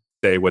should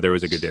say whether it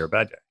was a good day or a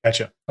bad day.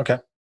 Gotcha. Okay.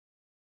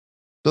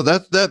 So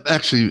that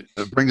actually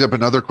brings up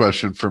another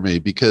question for me,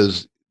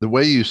 because the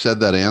way you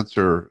said that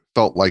answer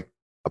felt like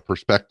a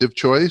perspective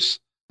choice,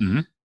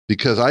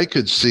 because I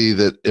could see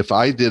that if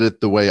I did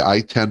it the way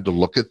I tend to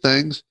look at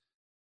things,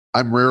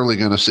 I'm rarely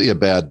going to see a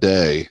bad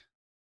day,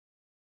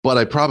 but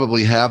I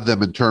probably have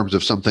them in terms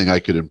of something I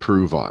could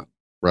improve on,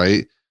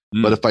 right?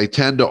 But if I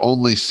tend to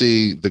only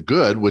see the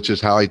good, which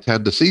is how I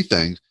tend to see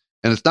things,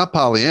 and it's not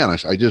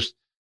Pollyannish, I just,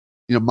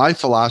 my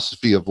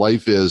philosophy of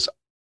life is,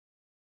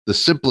 the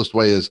simplest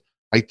way is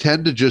I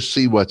tend to just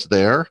see what's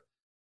there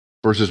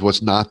versus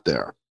what's not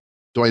there.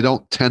 So I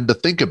don't tend to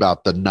think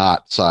about the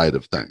not side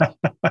of things.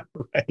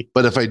 Right.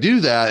 But if I do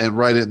that and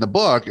write it in the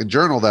book and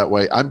journal that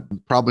way,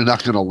 I'm probably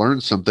not going to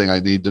learn something I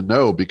need to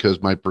know,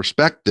 because my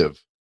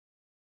perspective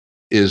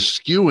is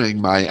skewing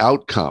my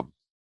outcome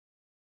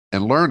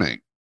and learning.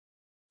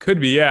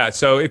 Could be, yeah.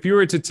 So if you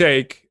were to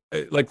take,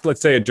 like,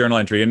 let's say a journal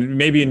entry, and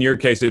maybe in your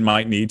case, it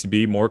might need to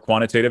be more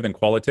quantitative than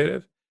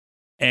qualitative,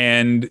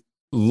 and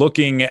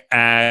looking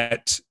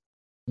at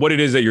what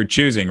it is that you're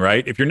choosing,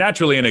 right? If you're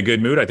naturally in a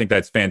good mood, I think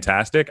that's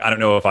fantastic. I don't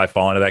know if I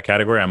fall into that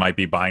category. I might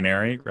be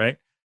binary, right?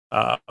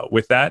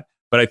 With that.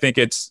 But I think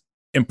it's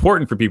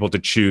important for people to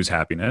choose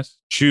happiness,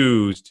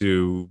 choose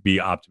to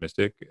be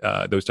optimistic,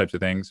 those types of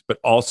things. But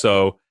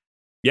also,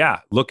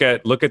 look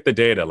at the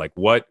data. Like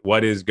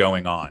what is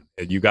going on?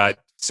 You got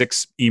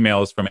 6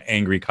 emails from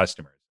angry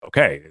customers.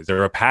 Okay, is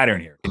there a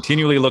pattern here?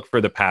 Continually look for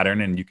the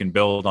pattern, and you can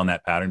build on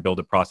that pattern, build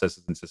the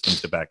processes and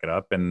systems to back it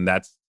up. And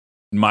that's,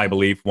 in my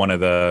belief, one of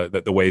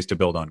the ways to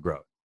build on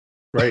growth.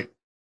 Right.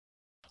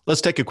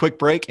 Let's take a quick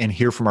break and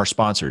hear from our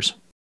sponsors.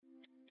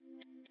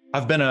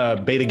 I've been a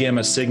Beta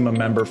Gamma Sigma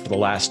member for the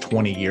last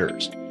 20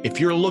 years. If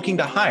you're looking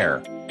to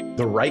hire,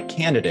 the right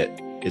candidate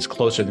is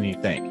closer than you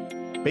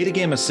think. Beta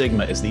Gamma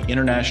Sigma is the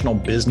International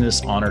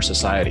Business Honor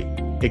Society,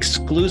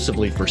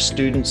 exclusively for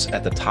students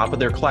at the top of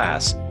their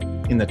class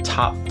in the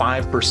top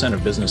 5%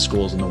 of business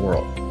schools in the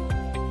world.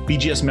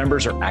 BGS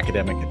members are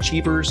academic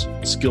achievers,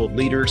 skilled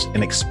leaders,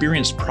 and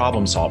experienced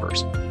problem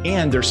solvers,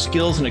 and their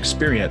skills and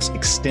experience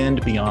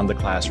extend beyond the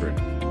classroom.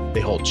 They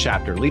hold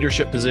chapter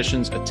leadership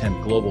positions,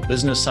 attend global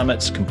business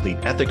summits, complete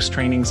ethics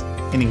trainings,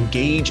 and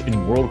engage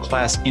in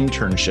world-class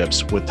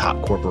internships with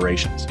top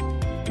corporations.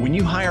 When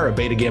you hire a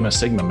Beta Gamma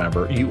Sigma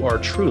member, you are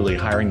truly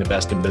hiring the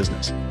best in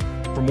business.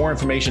 For more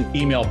information,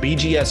 email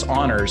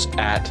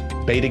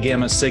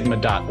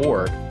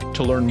bgshonors@betagammasigma.org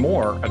to learn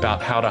more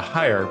about how to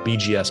hire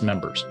BGS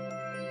members.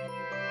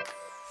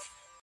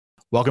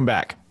 Welcome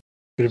back.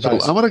 So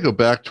I want to go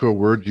back to a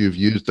word you've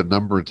used a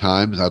number of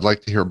times. I'd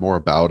like to hear more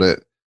about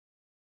it.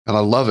 And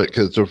I love it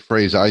because it's a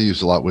phrase I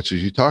use a lot, which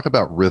is you talk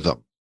about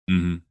rhythm.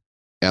 Mm-hmm.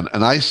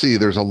 And I see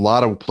there's a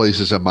lot of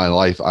places in my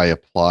life I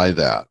apply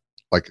that.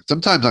 Like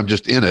sometimes I'm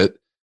just in it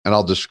and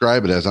I'll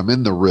describe it as I'm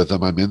in the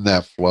rhythm, I'm in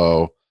that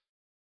flow.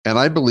 And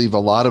I believe a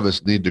lot of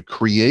us need to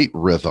create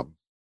rhythm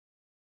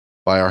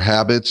by our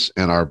habits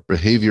and our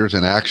behaviors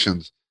and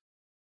actions,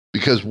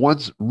 because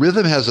once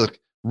rhythm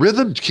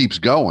keeps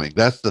going.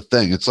 That's the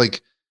thing. It's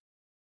like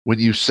when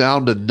you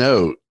sound a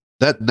note,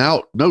 that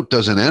note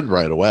doesn't end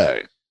right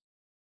away.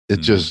 It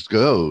just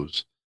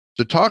goes.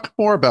 So talk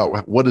more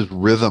about what does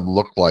rhythm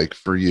look like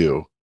for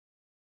you?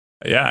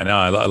 Yeah, no,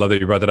 I love that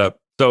you brought that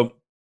up. So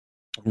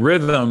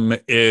rhythm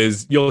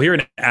is, you'll hear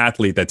an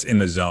athlete that's in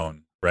the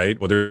zone, right?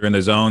 Well, they're in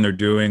the zone, they're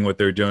doing what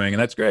they're doing,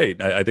 and that's great.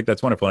 I think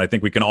that's wonderful. And I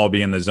think we can all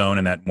be in the zone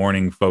in that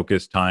morning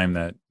focus time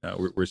that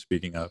we're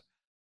speaking of.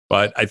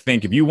 But I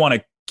think if you want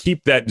to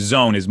keep that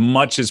zone as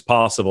much as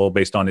possible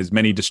based on as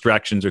many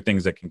distractions or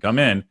things that can come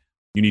in,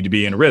 you need to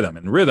be in rhythm.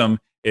 And rhythm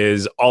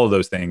is all of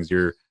those things,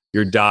 your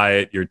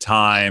diet, your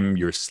time,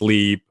 your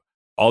sleep,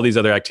 all these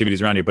other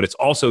activities around you, but it's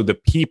also the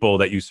people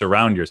that you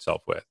surround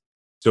yourself with.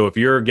 So if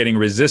you're getting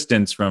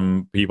resistance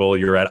from people,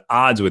 you're at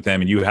odds with them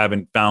and you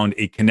haven't found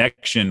a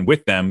connection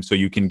with them so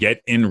you can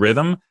get in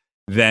rhythm,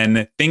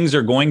 then things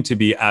are going to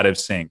be out of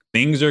sync.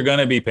 Things are going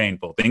to be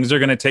painful. Things are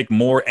going to take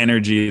more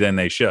energy than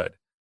they should.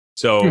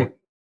 So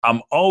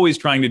I'm always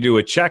trying to do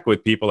a check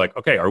with people like,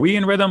 okay, are we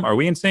in rhythm? Are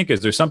we in sync?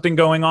 Is there something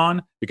going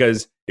on?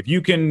 Because if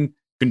you can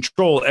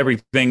control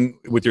everything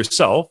with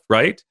yourself,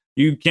 right?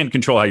 You can't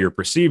control how you're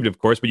perceived, of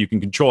course, but you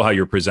can control how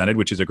you're presented,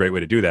 which is a great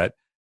way to do that.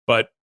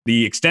 But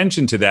the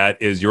extension to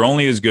that is you're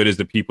only as good as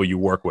the people you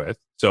work with.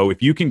 So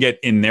if you can get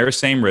in their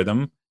same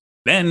rhythm,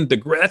 then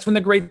that's when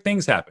the great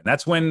things happen.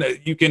 That's when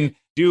you can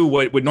do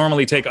what would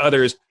normally take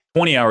others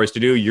 20 hours to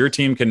do. Your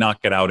team can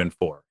knock it out in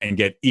 4 and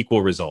get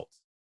equal results,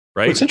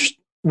 right?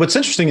 What's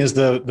interesting is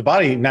the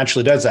body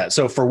naturally does that.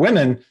 So for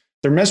women,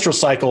 their menstrual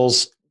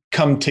cycles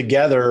come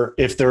together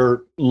if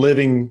they're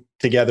living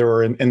together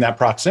or in that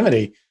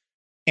proximity.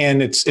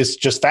 And it's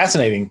just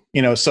fascinating,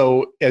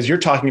 so as you're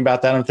talking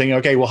about that, I'm thinking,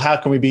 okay, well, how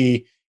can we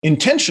be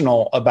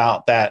intentional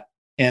about that?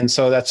 And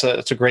so that's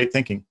a great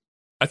thinking.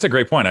 That's a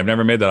great point. I've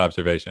never made that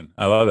observation.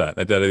 I love that.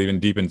 That even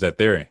deepens that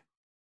theory.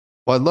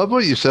 Well, I love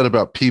what you said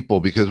about people,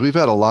 because we've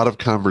had a lot of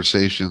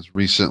conversations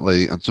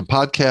recently on some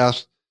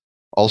podcasts,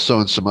 also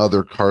in some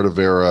other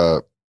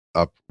Cardavera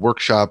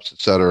workshops,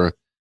 et cetera,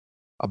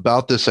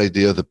 about this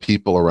idea of the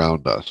people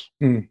around us.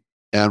 And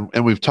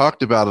we've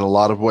talked about it a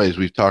lot of ways.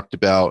 We've talked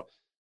about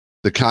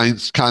the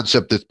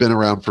concept that's been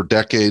around for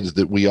decades,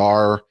 that we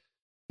are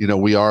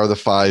the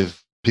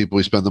 5 people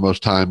we spend the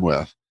most time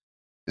with,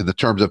 in the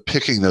terms of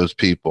picking those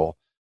people,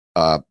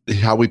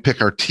 how we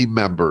pick our team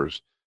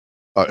members,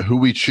 who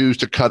we choose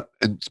to cut,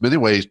 in many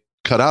ways,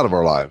 cut out of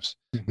our lives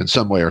in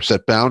some way, or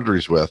set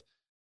boundaries with.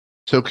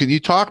 So can you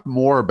talk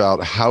more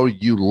about how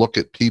you look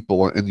at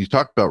people, and you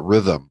talked about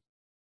rhythm,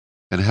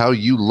 and how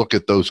you look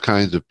at those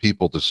kinds of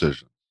people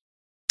decisions?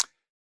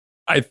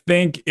 I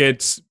think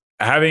it's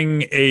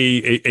having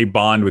a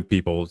bond with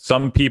people.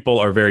 Some people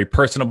are very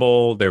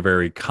personable. They're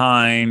very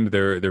kind.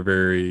 They're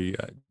very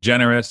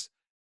generous.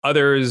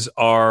 Others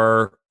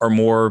are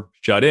more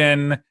shut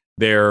in.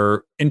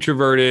 They're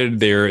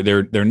introverted.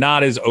 They're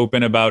not as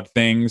open about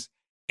things.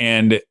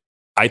 And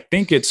I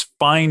think it's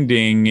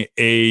finding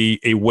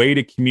a way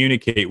to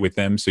communicate with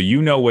them so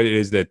you know what it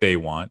is that they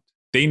want.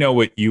 They know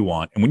what you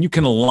want. And when you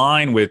can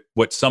align with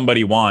what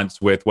somebody wants,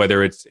 with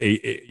whether it's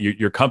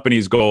your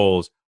company's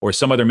goals or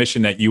some other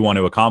mission that you want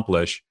to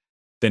accomplish,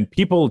 then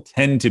people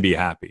tend to be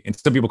happy. And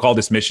some people call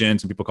this mission,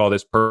 some people call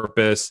this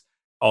purpose,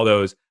 all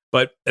those.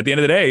 But at the end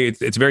of the day,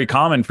 it's very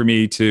common for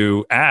me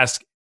to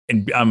ask,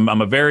 and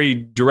I'm a very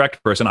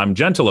direct person. I'm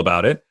gentle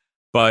about it.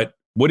 But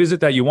what is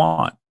it that you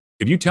want?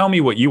 If you tell me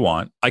what you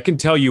want, I can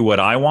tell you what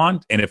I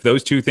want. And if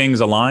those two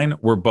things align,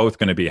 we're both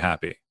going to be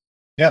happy.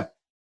 Yeah.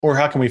 Or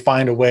how can we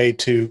find a way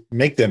to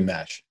make them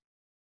mesh?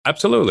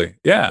 Absolutely.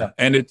 Yeah.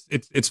 And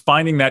it's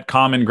finding that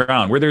common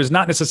ground where there's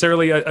not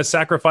necessarily a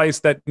sacrifice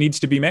that needs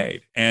to be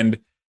made. And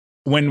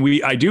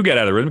I do get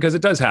out of the rhythm, because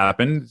it does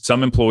happen.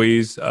 Some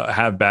employees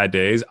have bad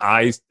days.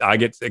 I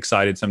get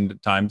excited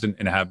sometimes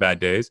and have bad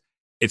days.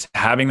 It's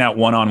having that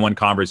one-on-one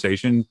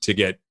conversation to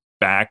get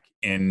back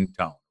in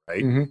tone,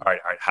 right? Mm-hmm. All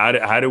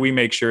right. How do we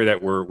make sure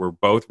that we're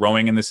both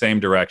rowing in the same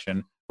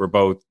direction? We're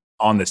both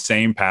on the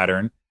same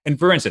pattern. And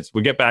for instance,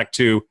 we get back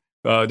to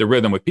the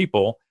rhythm with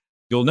people.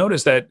 You'll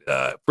notice that,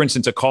 for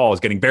instance, a call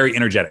is getting very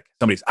energetic.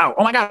 Somebody's, oh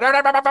my God,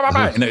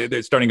 and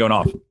they're starting going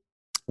off.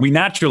 We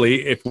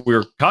naturally, if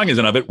we're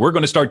cognizant of it, we're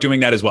going to start doing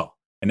that as well.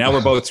 And now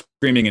we're both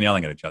screaming and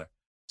yelling at each other.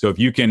 So if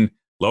you can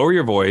lower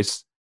your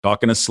voice,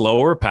 talk in a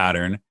slower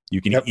pattern, you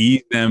can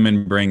ease them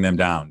and bring them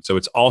down. So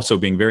it's also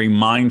being very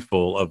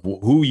mindful of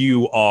who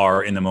you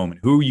are in the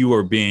moment, who you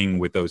are being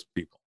with those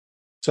people.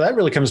 So that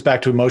really comes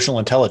back to emotional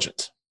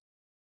intelligence.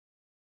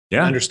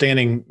 Yeah.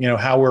 Understanding,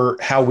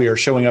 how we are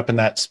showing up in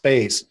that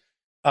space.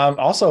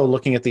 Also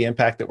looking at the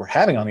impact that we're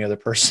having on the other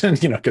person,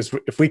 because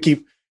if we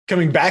keep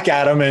coming back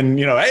at them and,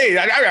 hey,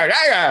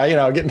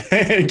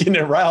 getting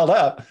it riled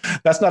up,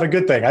 that's not a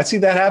good thing. I see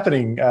that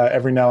happening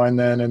every now and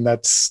then, and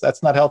that's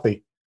not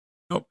healthy.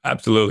 Oh,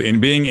 absolutely.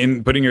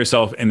 And putting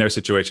yourself in their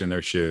situation, in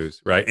their shoes,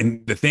 right?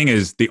 And the thing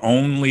is, the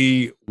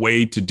only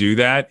way to do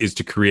that is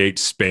to create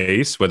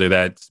space, whether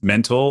that's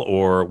mental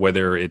or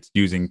whether it's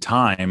using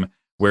time,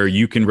 where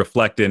you can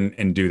reflect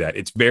and do that.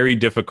 It's very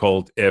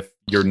difficult if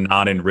you're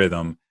not in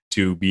rhythm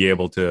to be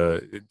able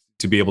to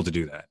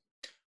do that.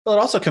 Well, it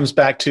also comes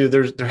back to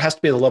there has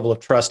to be a level of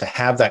trust to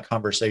have that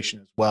conversation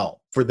as well,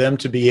 for them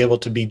to be able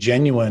to be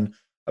genuine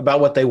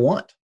about what they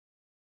want.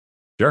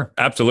 Sure,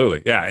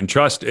 absolutely, yeah. And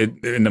trust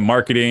in the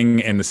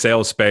marketing and the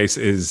sales space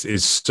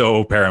is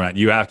so paramount.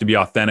 You have to be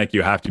authentic.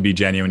 You have to be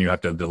genuine. You have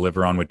to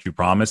deliver on what you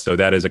promise. So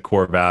that is a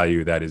core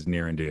value that is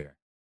near and dear.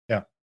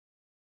 Yeah.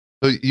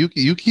 So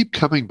you keep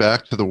coming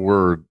back to the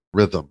word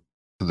rhythm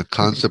and the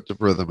concept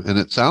of rhythm, and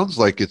it sounds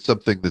like it's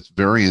something that's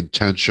very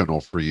intentional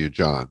for you,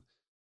 John.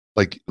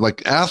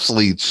 Like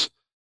athletes,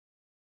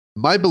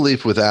 my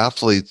belief with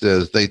athletes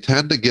is they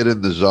tend to get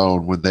in the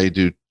zone when they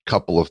do a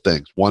couple of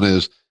things. One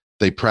is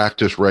they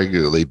practice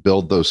regularly,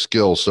 build those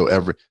skills, so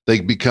they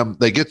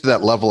get to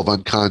that level of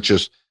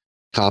unconscious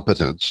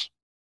competence.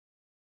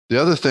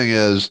 The other thing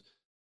is,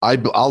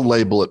 I'll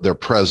label it they're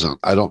present.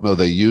 I don't know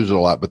they use it a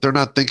lot, but they're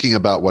not thinking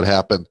about what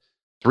happened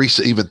 3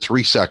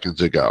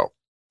 seconds ago.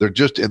 They're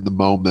just in the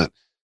moment.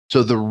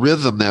 So the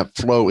rhythm, that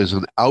flow, is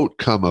an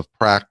outcome of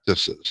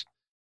practices.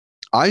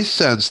 I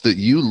sense that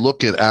you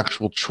look at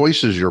actual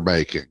choices you're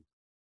making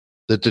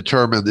that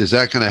determine, is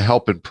that going to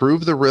help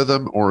improve the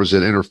rhythm or is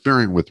it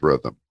interfering with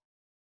rhythm?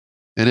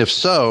 And if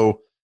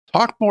so,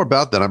 talk more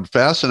about that. I'm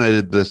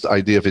fascinated with this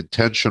idea of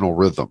intentional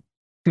rhythm.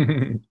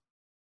 I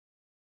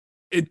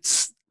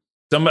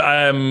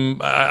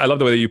love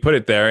the way that you put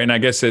it there. And I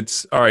guess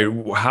it's, all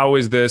right, how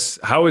is this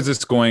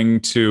going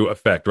to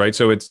affect, right?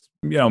 So it's,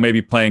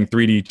 maybe playing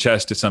 3D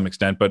chess to some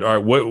extent, but all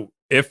right, what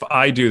if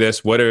I do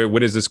this, what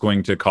is this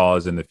going to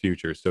cause in the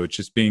future? So it's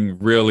just being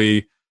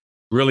really,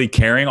 really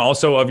caring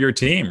also of your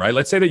team, right?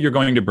 Let's say that you're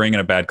going to bring in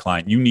a bad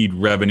client. You need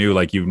revenue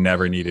like you've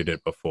never needed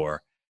it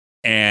before.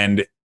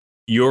 And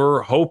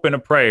your hope and a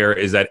prayer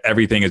is that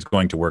everything is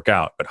going to work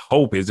out. But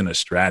hope isn't a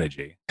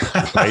strategy,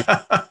 right?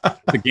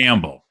 It's a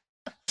gamble.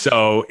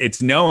 So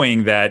it's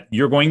knowing that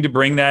you're going to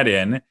bring that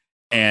in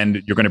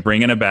and you're going to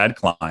bring in a bad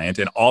client.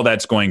 And all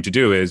that's going to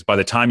do is, by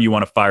the time you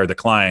want to fire the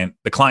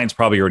client's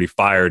probably already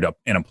fired an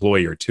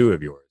employee or two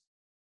of yours.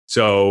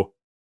 So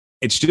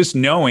it's just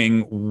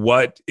knowing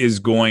what is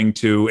going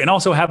to, and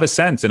also have a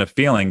sense and a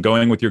feeling,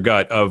 going with your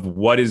gut, of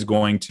what is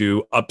going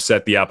to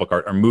upset the apple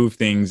cart or move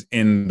things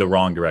in the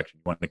wrong direction.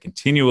 You want to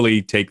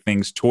continually take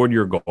things toward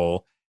your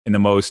goal in the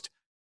most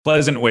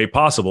pleasant way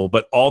possible,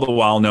 but all the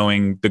while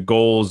knowing the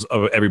goals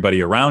of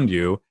everybody around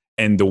you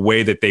and the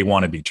way that they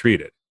want to be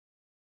treated.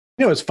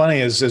 What's funny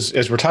is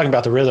we're talking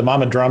about the rhythm,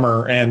 I'm a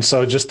drummer. And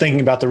so just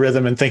thinking about the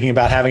rhythm and thinking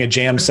about having a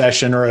jam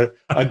session or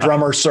a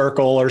drummer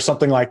circle or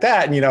something like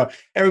that. And,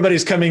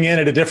 everybody's coming in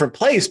at a different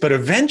place, but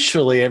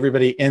eventually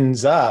everybody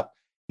ends up,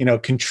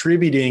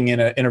 contributing in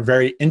a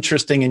very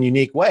interesting and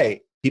unique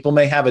way. People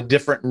may have a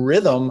different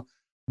rhythm,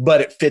 but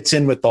it fits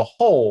in with the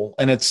whole.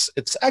 And it's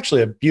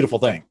actually a beautiful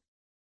thing.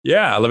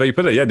 Yeah, I love how you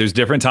put it. Yeah, there's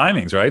different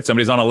timings, right?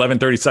 Somebody's on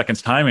 11:30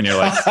 seconds time, and you're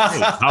like, hey,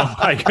 how am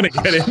I going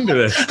to get into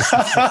this?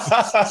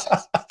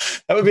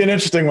 That would be an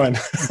interesting one.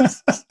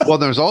 Well,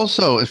 there's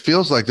also, it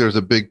feels like there's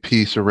a big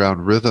piece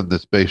around rhythm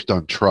that's based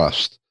on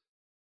trust.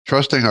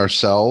 Trusting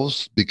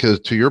ourselves, because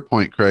to your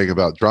point, Craig,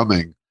 about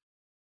drumming,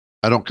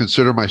 I don't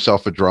consider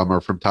myself a drummer.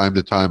 From time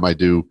to time, I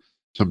do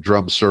some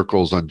drum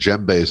circles on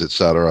djembes, et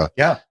cetera.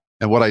 Yeah.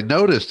 And what I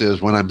noticed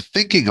is when I'm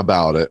thinking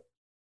about it,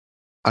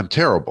 I'm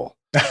terrible.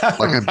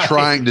 Like I'm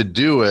trying to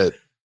do it,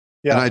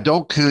 and I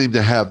don't claim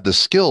to have the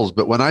skills,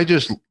 but when I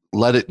just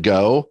let it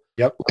go,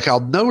 like I'll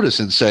notice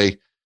and say,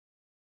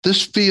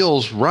 this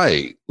feels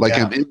right. Like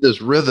I'm in this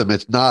rhythm.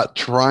 It's not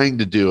trying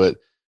to do it.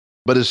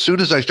 But as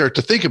soon as I start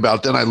to think about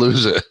it, then I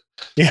lose it.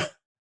 Yeah.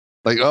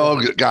 Like, oh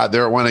God,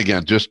 there it went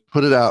again. Just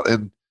put it out.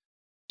 And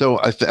so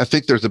I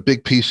think there's a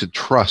big piece of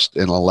trust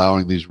in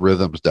allowing these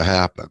rhythms to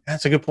happen.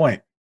 That's a good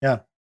point. Yeah.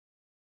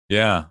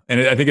 Yeah.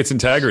 And I think it's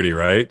integrity,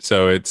 right?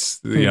 So it's,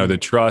 the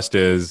trust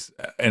is,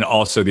 and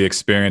also the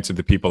experience of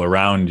the people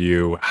around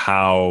you,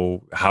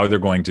 how they're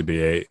going to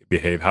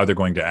behave, how they're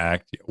going to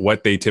act,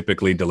 what they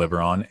typically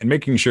deliver on, and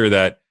making sure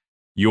that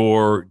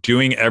you're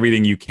doing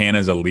everything you can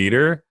as a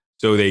leader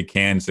so they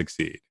can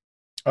succeed.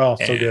 Oh,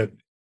 so good.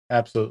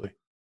 Absolutely.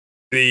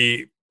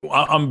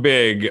 I'm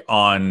big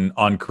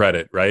on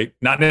credit, right?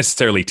 Not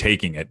necessarily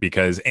taking it,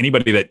 because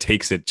anybody that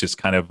takes it just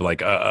kind of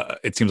like,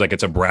 it seems like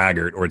it's a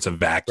braggart or it's a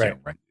vacuum,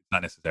 right? It's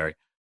not necessary.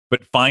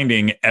 But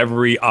finding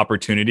every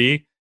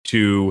opportunity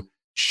to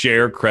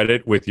share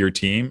credit with your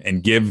team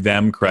and give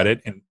them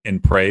credit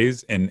and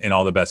praise in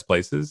all the best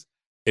places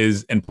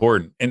is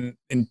important. And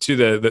to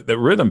the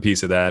rhythm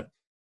piece of that,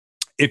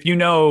 if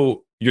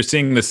you're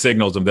seeing the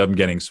signals of them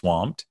getting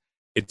swamped,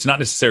 it's not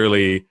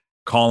necessarily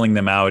calling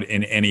them out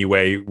in any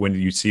way when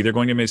you see they're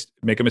going to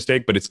make a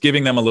mistake, but it's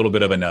giving them a little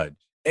bit of a nudge.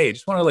 Hey,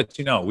 just want to let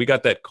you know, we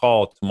got that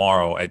call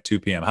tomorrow at 2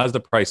 p.m. How's the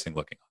pricing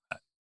looking on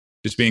that?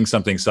 Just being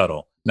something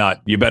subtle,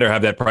 not you better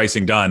have that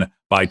pricing done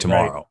by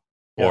tomorrow,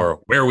 or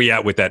where are we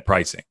at with that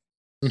pricing?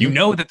 You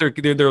know that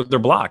they're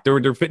blocked.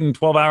 They're fitting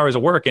 12 hours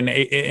of work in an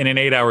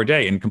 8-hour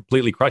day and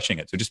completely crushing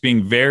it. So just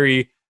being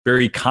very,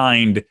 very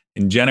kind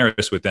and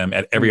generous with them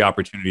at every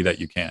opportunity that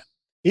you can.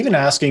 Even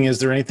asking, is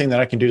there anything that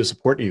I can do to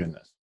support you in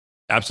this?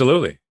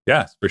 Absolutely.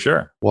 Yes, for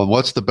sure. Well,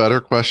 what's the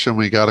better question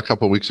we got a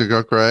couple of weeks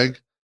ago, Craig?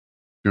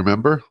 You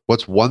remember?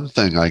 What's one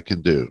thing I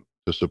can do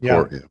to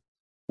support you?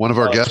 One of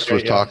our guests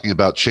was talking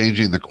about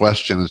changing the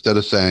question. Instead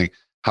of saying,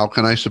 how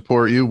can I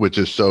support you? Which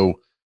is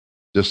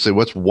just say,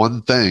 what's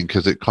one thing?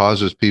 Because it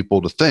causes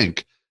people to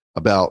think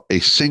about a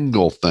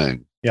single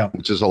thing,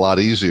 which is a lot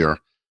easier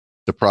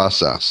to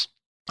process.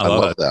 I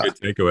love that.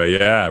 Good takeaway.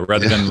 Yeah.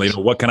 Rather than,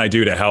 what can I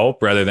do to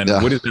help? Rather than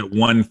what is that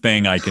one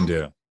thing I can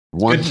do?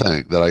 One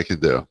thing that I can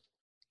do.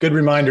 Good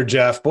reminder,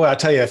 Jeff. Boy, I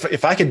tell you,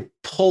 if I could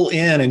pull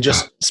in and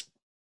just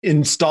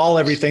install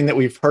everything that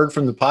we've heard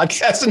from the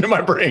podcast into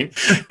my brain,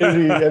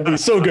 it'd be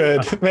so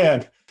good,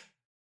 man.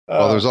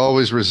 Well, there's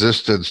always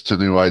resistance to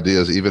new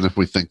ideas, even if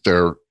we think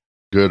they're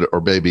good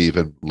or maybe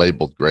even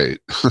labeled great.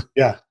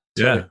 Yeah.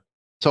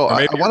 So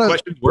I want to.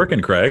 Question's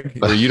working, Craig.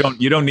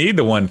 You don't need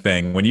the one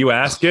thing. When you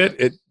ask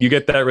it, you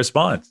get that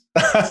response.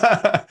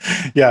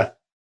 Yeah.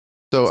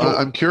 So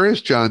I'm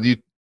curious, John.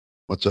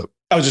 What's up?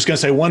 I was just going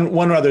to say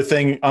one other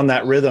thing on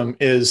that rhythm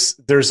is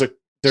there's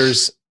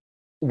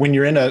when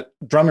you're in a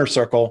drummer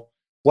circle,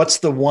 what's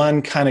the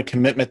one kind of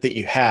commitment that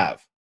you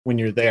have when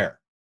you're there?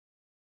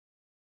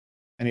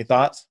 Any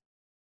thoughts?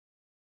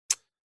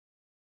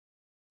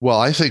 Well,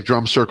 I think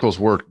drum circles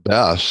work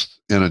best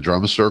in a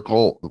drum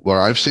circle where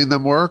I've seen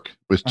them work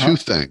with two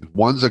things.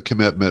 One's a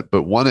commitment,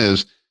 but one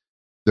is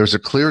there's a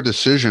clear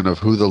decision of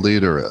who the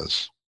leader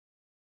is.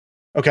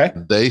 Okay.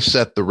 They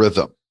set the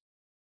rhythm.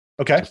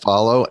 Okay. To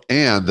follow,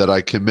 and that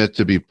I commit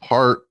to be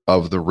part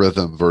of the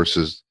rhythm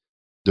versus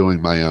doing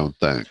my own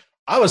thing.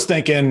 I was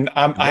thinking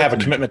I have a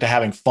commitment to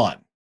having fun,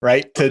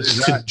 right?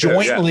 To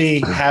jointly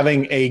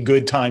having a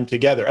good time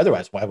together.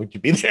 Otherwise, why would you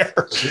be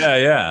there?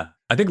 Yeah.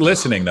 I think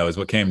listening, though, is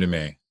what came to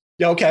me.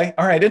 Yeah. Okay.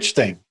 All right.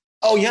 Interesting.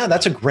 Oh, yeah.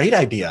 That's a great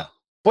idea.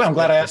 Boy, I'm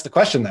glad I asked the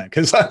question then,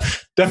 because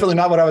definitely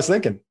not what I was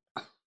thinking.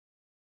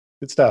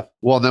 Good stuff.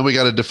 Well, then we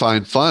got to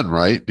define fun,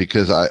 right?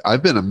 Because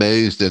I've been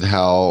amazed at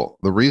how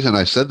the reason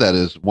I said that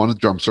is one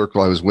drum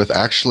circle I was with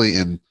actually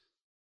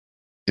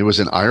it was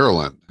in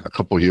Ireland a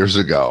couple of years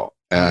ago.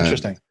 And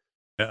interesting.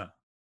 Yeah.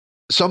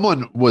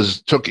 Someone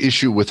took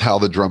issue with how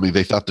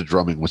they thought the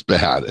drumming was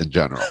bad in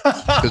general,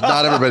 because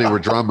not everybody were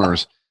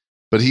drummers.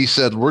 But he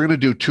said, we're going to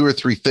do 2 or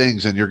 3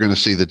 things and you're going to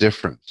see the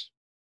difference.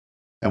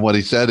 And what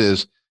he said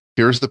is,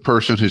 here's the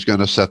person who's going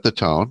to set the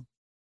tone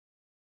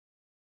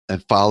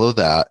and follow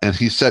that. And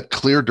he set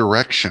clear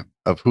direction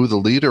of who the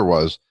leader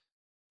was,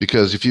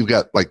 because if you've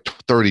got like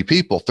 30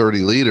 people,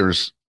 30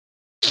 leaders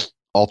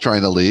all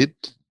trying to lead,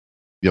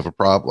 you have a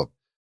problem.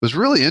 It was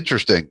really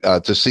interesting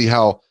to see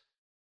how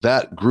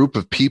that group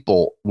of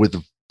people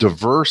with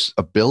diverse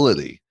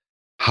ability,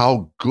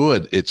 how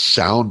good it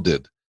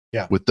sounded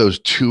with those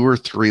 2 or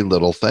 3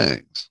 little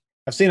things.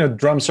 I've seen a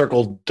drum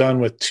circle done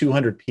with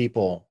 200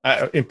 people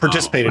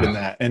participated in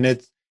that. And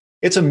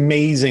it's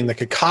amazing the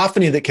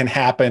cacophony that can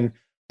happen,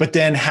 but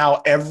then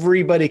how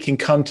everybody can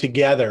come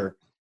together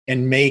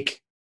and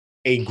make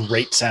a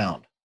great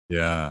sound.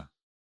 Yeah.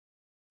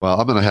 Well,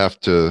 I'm going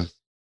to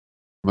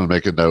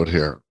make a note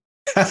here.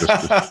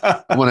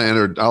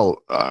 I'll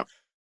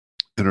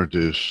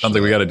introduce.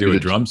 Something we got to do a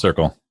drum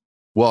circle.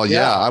 Well,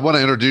 yeah, I want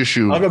to introduce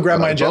you. I'll go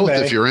grab my both,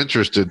 djembe. if you're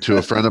interested, to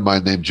a friend of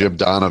mine named Jim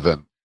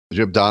Donovan.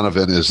 Jim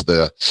Donovan is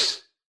the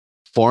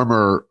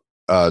former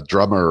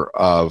drummer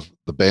of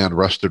the band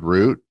Rusted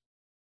Root,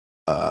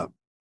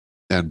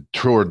 and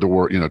toured the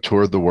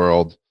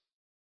world,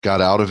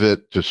 got out of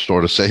it to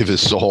sort of save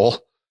his soul.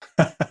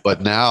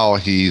 But now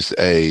he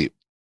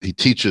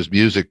teaches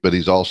music, but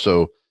he's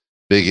also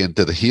big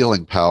into the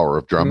healing power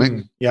of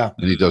drumming. And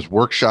he does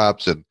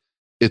workshops, and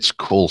it's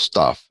cool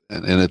stuff.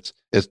 And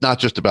it's not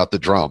just about the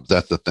drums.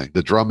 That's the thing.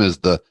 The drum is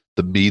the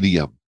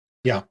medium.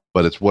 Yeah.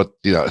 But it's what,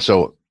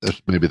 so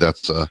maybe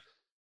that's a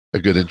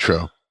good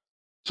intro.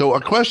 So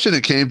a question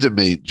that came to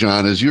me,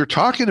 John, is you're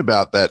talking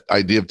about that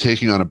idea of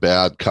taking on a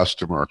bad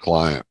customer or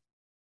client,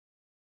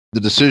 the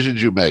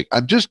decisions you make.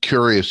 I'm just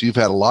curious. You've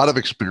had a lot of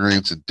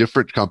experience in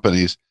different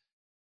companies.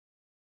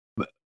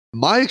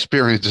 My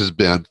experience has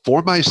been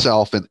for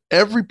myself and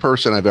every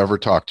person I've ever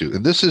talked to,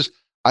 and this is,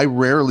 I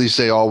rarely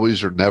say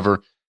always or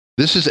never.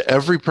 This is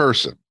every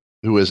person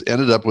who has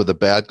ended up with a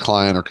bad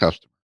client or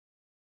customer.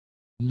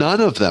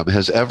 None of them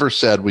has ever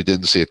said we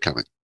didn't see it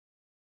coming.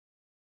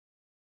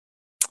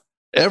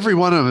 Every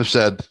one of them have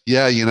said,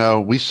 yeah,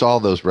 we saw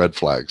those red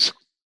flags.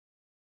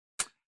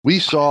 We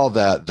saw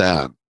that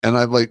then. And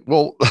I'm like,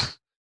 well,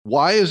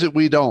 why is it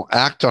we don't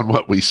act on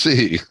what we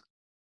see?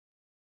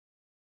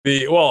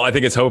 Well, I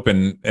think it's hope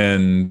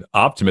and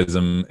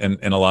optimism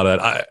and a lot of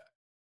that.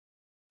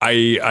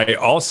 I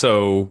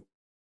also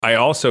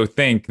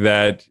think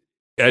that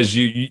as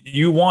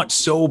you want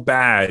so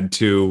bad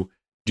to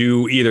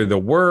do either the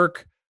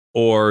work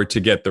or to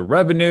get the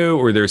revenue,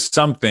 or there's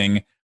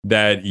something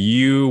that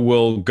you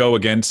will go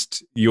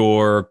against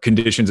your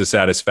conditions of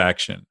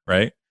satisfaction,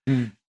 right?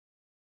 Mm.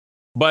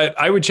 But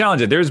I would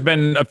challenge it. There's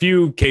been a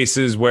few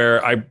cases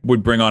where I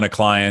would bring on a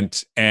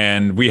client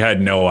and we had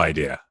no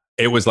idea.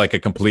 It was like a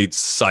complete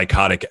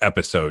psychotic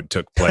episode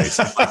took place.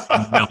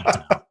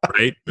 Meltdown,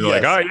 right? We're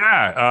like, oh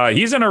yeah,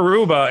 he's in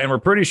Aruba and we're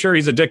pretty sure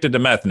he's addicted to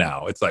meth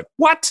now. It's like,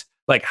 what?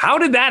 Like, how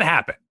did that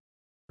happen?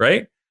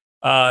 Right?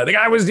 The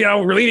guy was,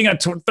 leading a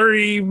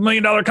 $30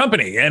 million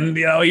company and,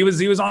 he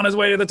was on his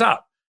way to the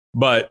top.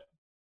 But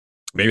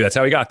maybe that's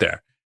how he got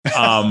there.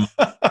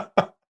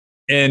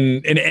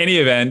 In any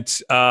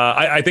event,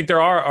 I think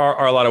there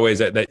are a lot of ways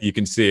that you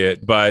can see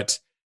it. But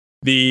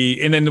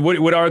and then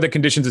what are the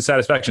conditions of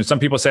satisfaction? Some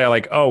people say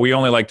like, oh, we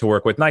only like to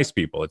work with nice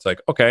people. It's like,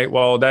 okay,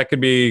 well, that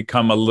could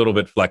become a little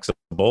bit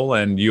flexible,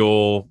 and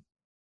you'll,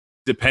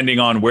 depending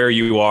on where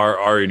you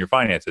are in your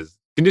finances.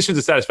 Conditions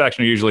of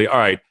satisfaction are usually, all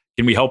right,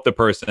 can we help the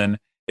person?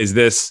 Is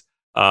this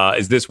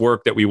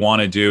work that we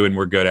want to do and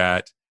we're good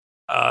at?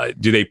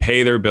 Do they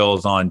pay their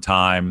bills on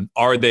time?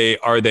 Are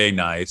they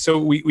nice? So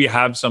we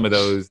have some of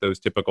those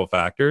typical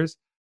factors,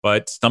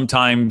 but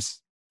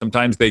sometimes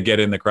they get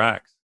in the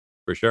cracks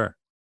for sure.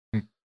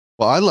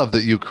 Well, I love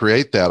that you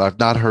create that. I've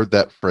not heard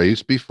that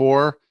phrase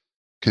before.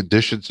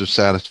 Conditions of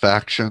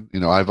satisfaction.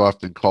 I've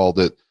often called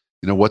it,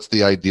 what's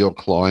the ideal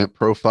client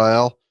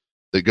profile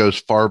that goes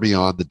far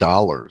beyond the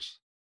dollars.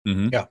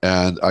 Mm-hmm. Yeah.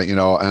 And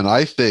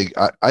I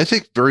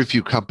think very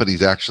few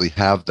companies actually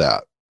have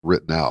that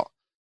written out.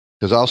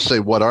 Because I'll say,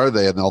 what are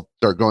they? And they'll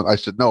start going, I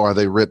said, no, are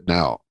they written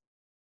out?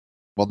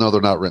 Well, no, they're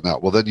not written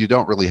out. Well, then you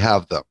don't really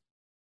have them.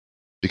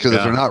 Because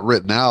if they're not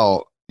written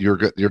out, you're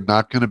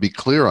not going to be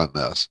clear on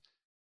this.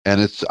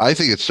 And I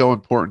think it's so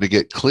important to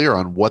get clear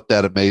on what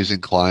that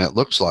amazing client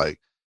looks like.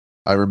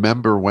 I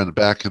remember when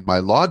back in my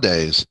law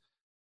days,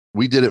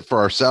 we did it for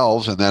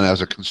ourselves. And then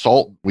as a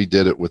consultant, I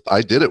did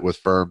it with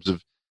firms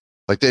of,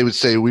 like, they would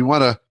say, we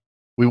want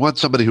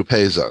somebody who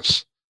pays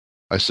us.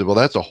 I said, well,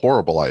 that's a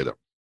horrible item.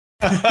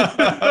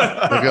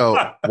 I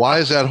go, why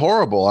is that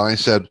horrible? And I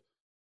said,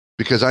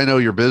 because I know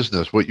your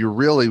business. What you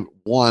really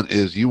want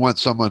is you want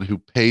someone who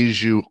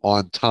pays you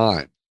on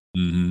time.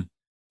 Mm-hmm.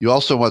 You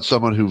also want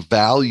someone who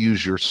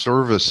values your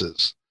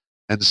services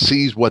and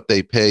sees what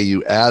they pay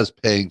you as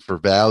paying for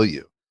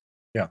value.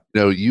 Yeah.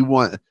 You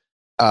want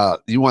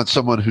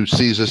someone who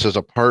sees this as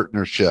a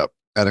partnership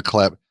and a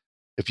collab.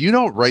 If you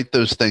don't write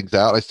those things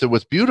out, I said,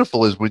 what's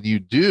beautiful is when you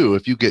do,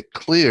 if you get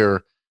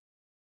clear,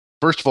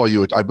 first of all,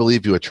 I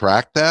believe you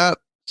attract that.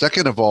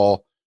 Second of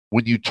all,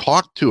 when you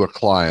talk to a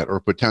client or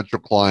a potential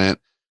client,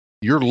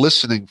 you're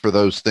listening for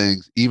those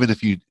things. Even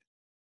if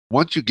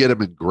once you get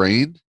them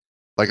ingrained,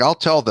 like I'll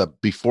tell them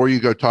before you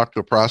go talk to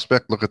a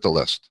prospect, look at the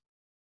list.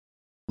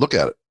 Look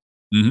at it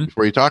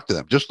before you talk to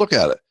them. Just look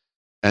at it.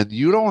 And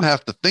you don't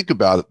have to think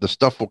about it. The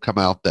stuff will come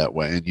out that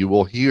way, and you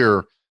will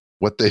hear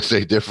what they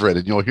say different.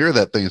 And you'll hear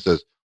that thing that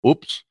says,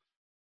 oops,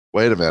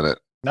 wait a minute.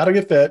 Not a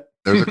good fit.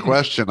 There's a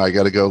question. I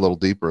got to go a little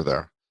deeper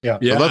there. Yeah.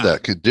 I love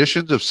that.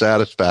 Conditions of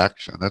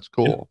satisfaction. That's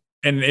cool.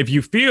 And if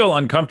you feel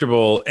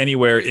uncomfortable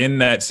anywhere in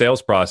that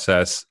sales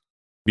process,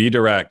 be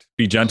direct,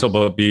 be gentle,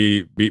 but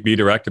be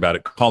direct about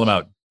it. Call them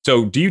out.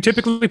 So do you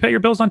typically pay your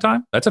bills on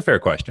time? That's a fair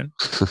question.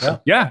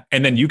 Yeah.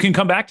 And then you can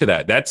come back to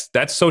that.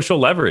 That's social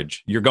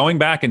leverage. You're going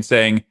back and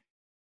saying,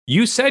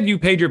 you said you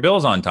paid your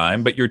bills on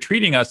time, but you're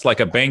treating us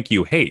like a bank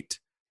you hate.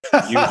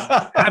 You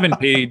haven't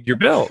paid your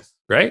bills,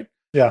 right?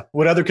 Yeah.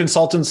 Would other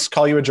consultants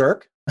call you a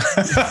jerk?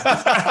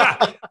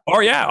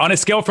 Or on a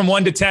scale from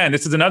 1 to 10,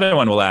 this is another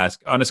one we'll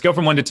ask. On a scale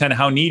from 1 to 10,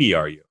 how needy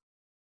are you?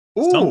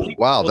 Ooh,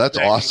 wow, that's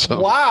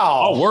awesome.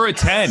 Wow. Oh, we're a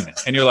 10.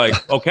 And you're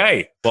like,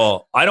 okay,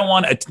 well, I don't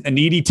want a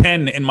needy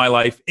 10 in my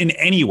life in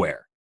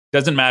anywhere.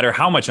 Doesn't matter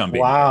how much I'm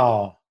being.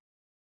 Wow.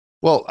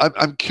 Well,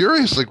 I'm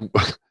curious, like,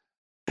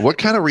 what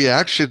kind of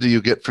reaction do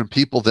you get from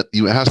people that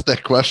you ask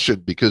that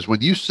question? Because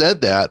when you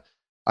said that,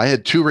 I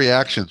had two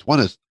reactions.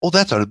 One is, oh,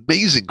 that's an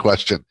amazing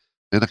question.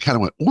 And I kind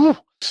of went, ooh,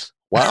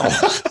 wow.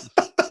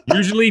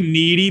 Usually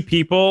needy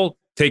people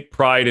take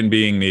pride in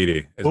being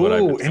needy.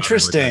 Ooh,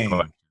 interesting.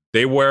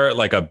 They wear it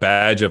like a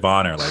badge of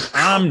honor, like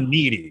I'm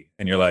needy.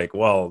 And you're like,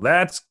 well,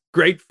 that's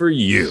great for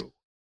you.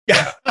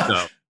 Yeah.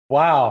 So,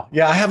 Wow.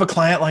 Yeah. I have a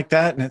client like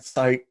that. And it's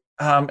like,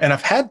 and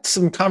I've had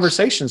some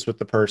conversations with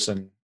the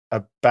person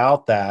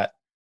about that.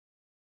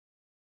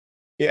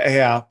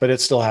 Yeah. But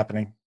it's still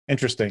happening.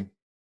 Interesting.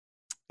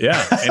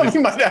 yeah. And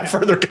We might have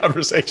further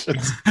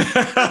conversations.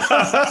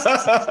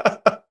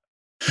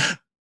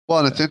 Well,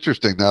 and it's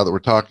interesting now that we're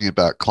talking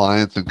about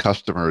clients and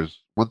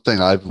customers. One thing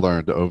I've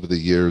learned over the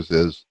years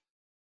is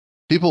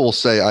people will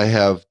say I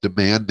have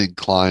demanding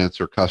clients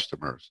or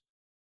customers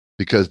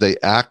because they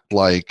act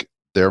like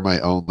they're my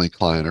only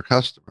client or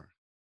customer.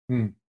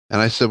 Hmm. And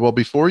I said, well,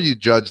 before you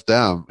judge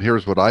them,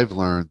 here's what I've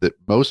learned, that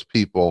most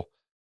people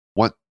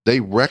they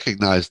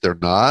recognize they're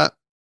not,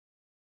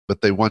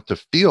 but they want to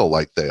feel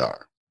like they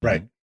are.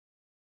 Right.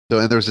 So,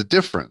 and there's a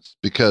difference,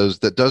 because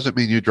that doesn't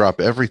mean you drop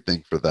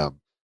everything for them,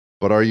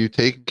 but are you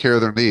taking care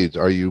of their needs?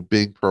 Are you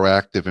being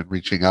proactive and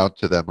reaching out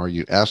to them? Are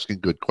you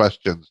asking good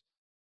questions?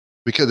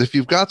 Because if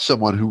you've got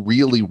someone who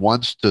really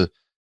wants to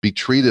be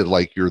treated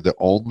like you're the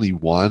only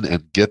one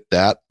and get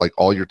that like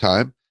all your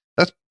time,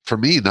 that's, for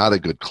me, not a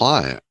good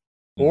client.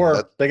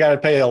 Or they got to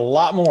pay a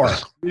lot more.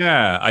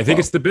 yeah, I think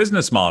it's the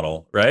business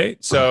model,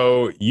 right?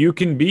 So you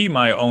can be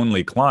my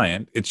only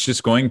client. It's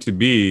just going to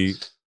be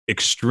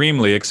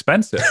extremely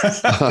expensive.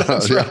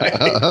 That's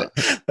right.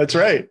 That's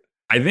right.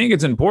 I think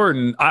it's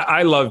important.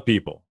 I love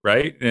people,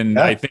 right? And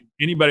Yeah. I think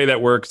anybody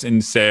that works in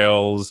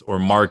sales or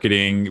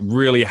marketing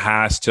really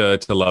has to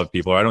love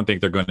people. I don't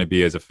think they're going to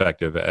be as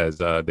effective as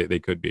they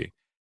could be.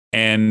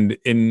 And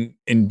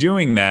in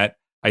doing that,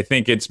 I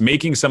think it's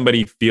making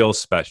somebody feel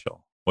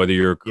special, whether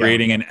you're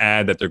creating an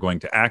ad that they're going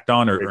to act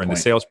on or in the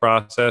sales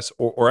process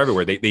or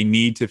everywhere. They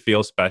need to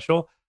feel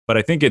special. But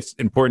I think it's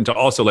important to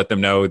also let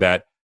them know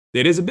that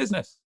it is a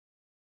business.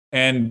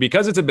 And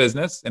because it's a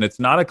business and it's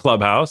not a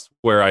clubhouse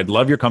where I'd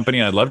love your company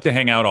and I'd love to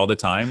hang out all the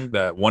time,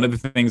 that one of the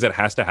things that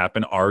has to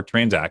happen are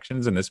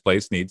transactions, and this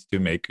place needs to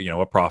make,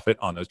 a profit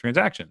on those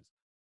transactions.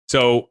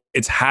 So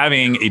it's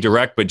having a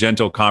direct but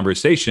gentle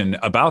conversation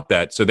about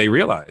that, so they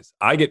realize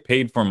I get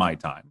paid for my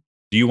time.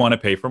 Do you want to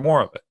pay for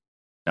more of it?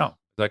 No.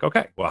 It's like,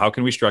 okay, well, how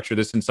can we structure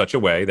this in such a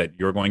way that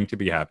you're going to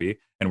be happy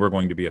and we're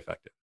going to be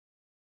effective?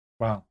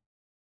 Wow.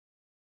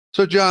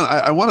 So, John,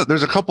 I want to.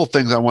 There's a couple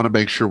things I want to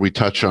make sure we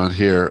touch on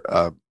here.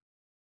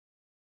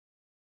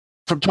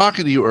 From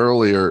talking to you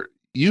earlier,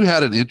 you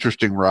had an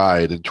interesting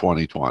ride in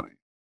 2020.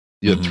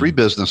 You had three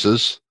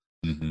businesses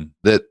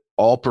that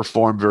all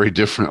performed very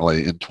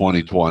differently in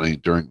 2020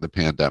 during the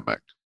pandemic.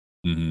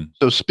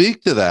 So,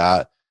 speak to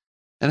that,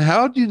 and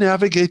how do you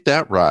navigate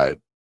that ride?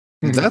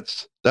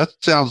 That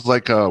sounds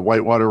like a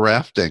whitewater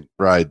rafting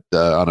ride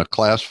on a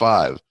class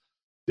 5.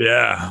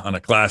 Yeah, on a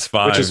class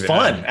 5, which is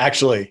fun,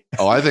 actually.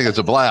 Oh, I think it's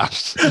a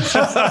blast.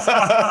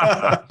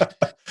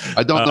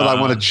 I don't know that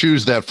I want to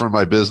choose that for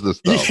my business,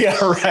 though. Yeah,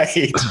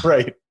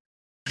 right.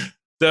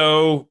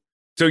 So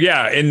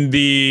yeah, in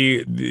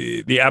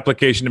the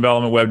application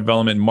development, web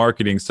development, and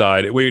marketing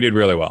side, we did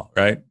really well,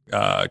 right?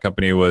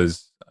 Company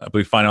was, I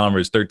believe, final number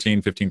is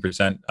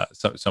 13-15%,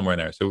 somewhere in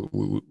there. So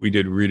we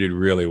did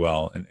really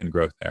well in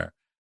growth there.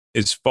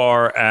 As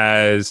far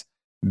as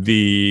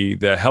the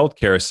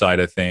healthcare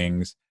side of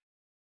things,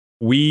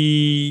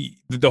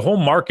 the whole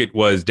market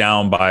was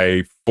down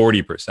by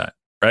 40%,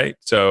 right?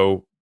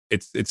 So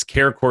it's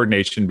care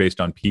coordination based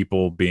on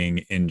people being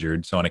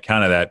injured. So on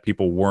account of that,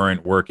 people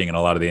weren't working in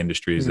a lot of the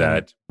industries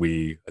that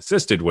we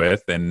assisted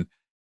with. And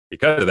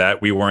because of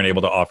that, we weren't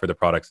able to offer the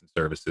products and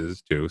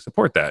services to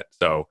support that.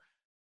 So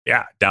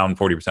yeah, down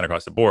 40%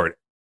 across the board.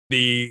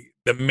 The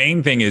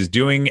main thing is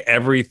doing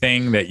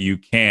everything that you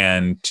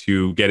can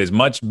to get as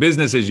much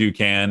business as you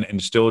can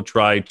and still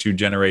try to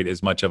generate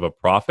as much of a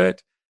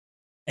profit,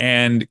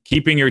 and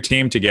keeping your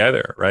team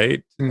together,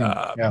 right?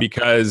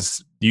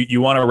 Because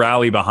you want to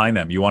rally behind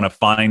them. You want to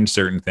find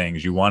certain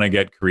things. You want to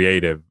get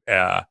creative.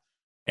 And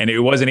it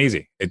wasn't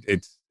easy.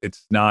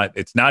 It's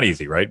not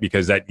easy, right?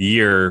 Because that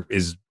year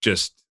is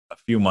just a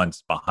few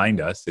months behind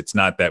us. It's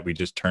not that we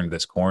just turned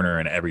this corner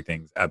and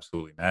everything's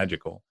absolutely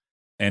magical.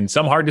 And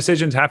some hard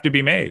decisions have to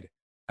be made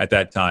at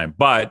that time.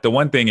 But the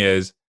one thing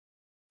is,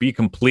 be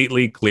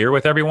completely clear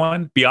with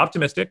everyone. Be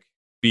optimistic.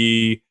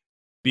 Be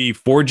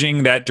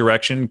forging that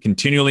direction,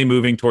 continually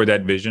moving toward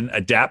that vision,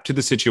 adapt to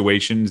the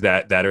situations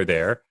that are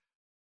there.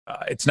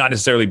 It's not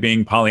necessarily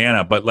being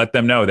Pollyanna, but let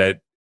them know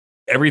that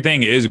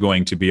everything is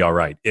going to be all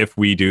right if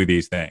we do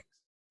these things.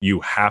 You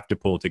have to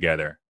pull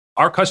together.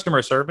 Our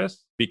customer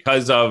service,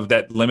 because of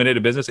that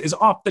limited business, is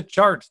off the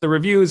charts. The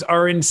reviews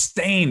are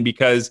insane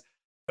because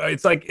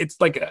it's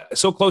like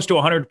so close to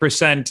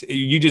 100%.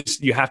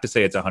 You have to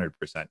say it's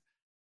 100%.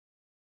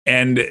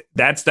 And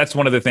that's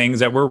one of the things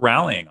that we're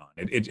rallying on.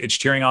 It's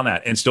cheering on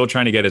that and still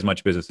trying to get as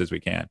much business as we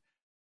can.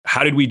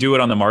 How did we do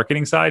it on the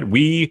marketing side?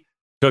 We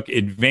took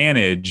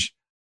advantage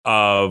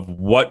of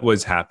what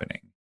was happening.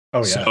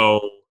 Oh, yeah.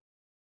 So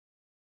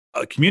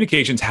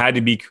communications had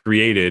to be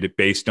created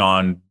based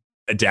on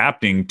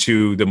adapting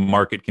to the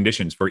market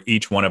conditions for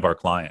each one of our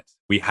clients.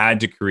 We had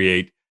to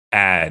create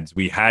ads.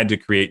 We had to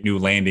create new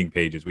landing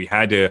pages. We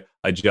had to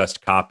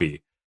adjust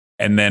copy.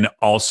 And then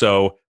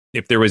also,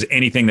 if there was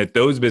anything that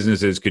those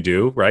businesses could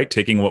do, right,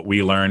 taking what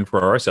we learned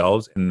for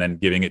ourselves and then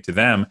giving it to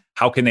them,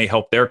 how can they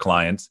help their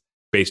clients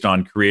based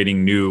on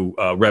creating new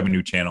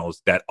revenue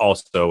channels that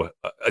also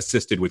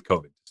assisted with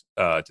COVID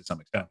to some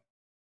extent?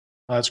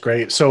 That's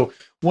great. So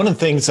one of the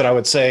things that I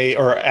would say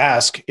or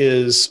ask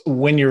is,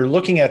 when you're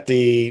looking at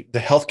the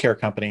healthcare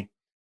company,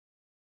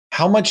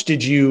 how much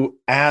did you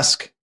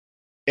ask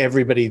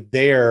everybody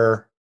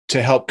there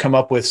to help come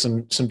up with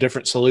some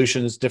different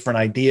solutions, different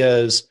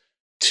ideas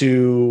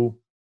to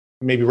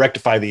maybe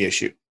rectify the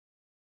issue?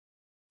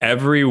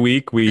 Every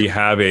week we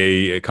have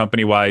a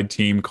company-wide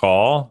team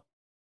call,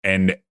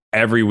 and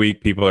every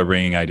week people are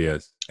bringing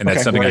ideas. And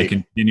that's something I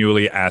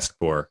continually ask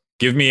for.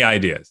 Give me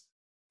ideas.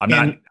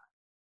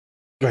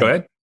 Go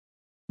ahead.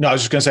 No, I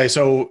was just going to say,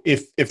 so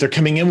if they're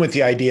coming in with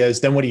the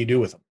ideas, then what do you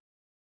do with them?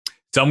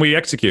 Some we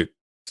execute.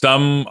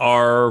 Some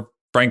are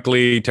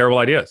frankly terrible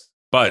ideas,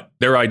 but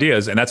they're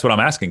ideas, and that's what I'm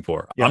asking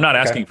for. Yeah, I'm not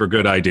asking for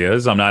good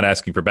ideas. I'm not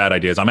asking for bad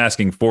ideas. I'm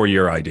asking for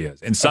your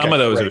ideas. And some of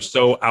those are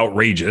so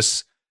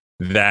outrageous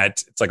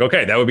that it's like,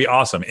 okay, that would be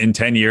awesome. In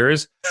 10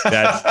 years,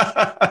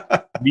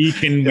 that we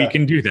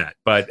can do that.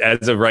 But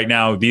as of right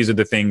now, these are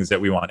the things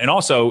that we want. And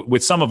also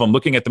with some of them,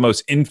 looking at the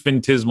most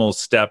infinitesimal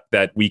step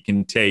that we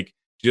can take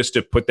just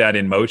to put that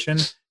in motion,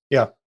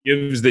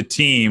 gives the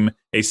team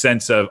a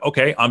sense of,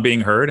 okay, I'm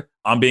being heard,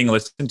 I'm being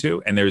listened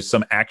to, and there's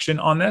some action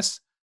on this,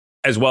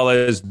 as well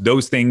as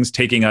those things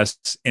taking us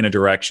in a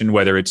direction,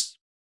 whether it's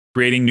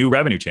creating new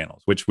revenue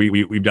channels, which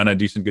we've done a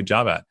decent good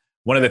job at.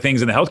 One of the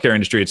things in the healthcare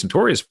industry it's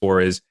notorious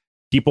for is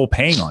people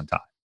paying on time.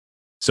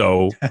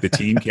 So the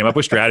team came up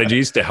with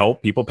strategies to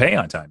help people pay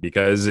on time,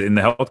 because in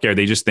the healthcare,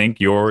 they just think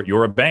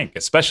you're a bank,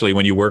 especially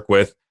when you work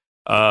with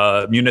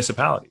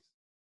municipalities.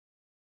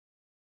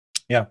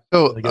 Yeah.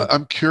 So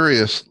I'm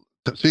curious,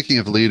 speaking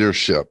of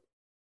leadership,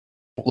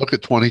 look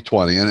at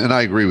 2020, and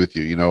I agree with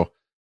you. You know,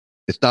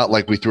 it's not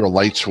like we threw a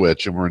light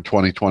switch and we're in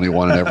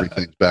 2021 and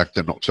everything's back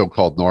to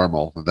so-called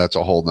normal. And that's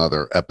a whole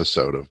nother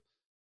episode of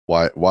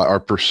why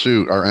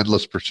our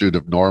endless pursuit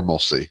of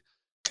normalcy.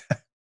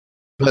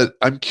 But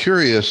I'm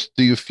curious,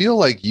 do you feel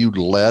like you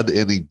led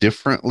any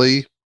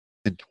differently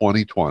in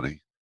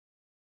 2020?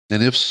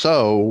 And if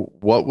so,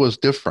 what was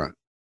different?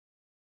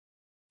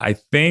 I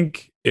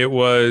think it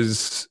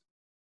was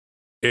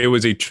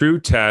a true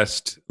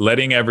test,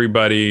 letting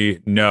everybody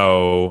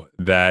know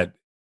that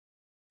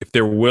if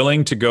they're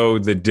willing to go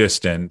the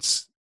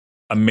distance,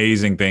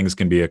 amazing things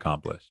can be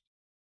accomplished.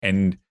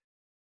 And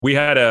we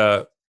had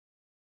a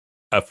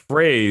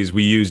phrase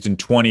we used in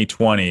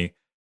 2020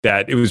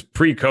 that it was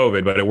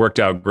pre-COVID, but it worked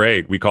out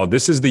great. We called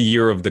 "This is the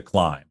year of the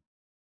climb."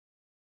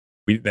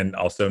 We then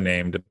also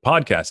named a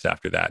podcast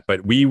after that,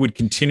 but we would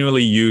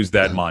continually use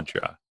that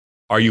mantra.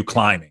 Are you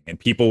climbing? And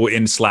people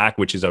in Slack,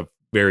 which is a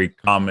very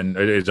common,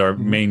 is our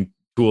main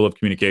tool of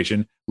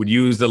communication, would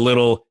use the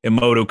little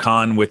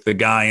emoticon with the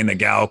guy and the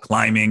gal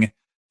climbing.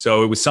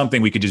 So it was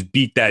something we could just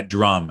beat that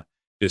drum.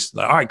 Just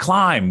like, all right,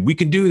 climb. We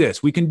can do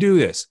this. We can do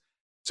this.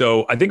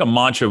 So I think a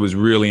mantra was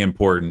really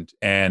important,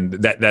 and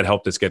that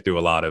helped us get through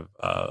a lot of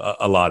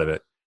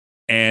it.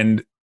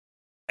 And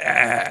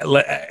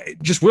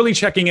just really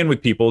checking in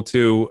with people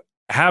to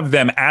have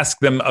them ask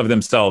them of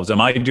themselves,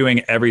 am I doing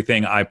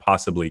everything I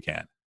possibly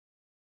can?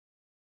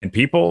 And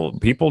people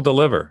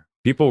deliver.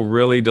 People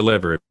really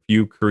deliver. If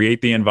you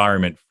create the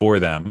environment for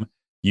them,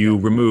 you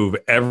remove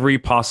every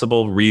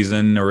possible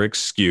reason or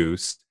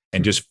excuse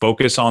and just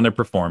focus on their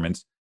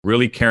performance,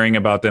 really caring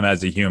about them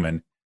as a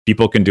human.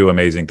 People can do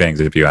amazing things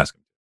if you ask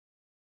them.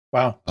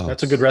 Wow,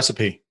 that's a good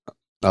recipe.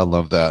 I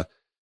love that.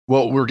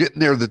 Well, we're getting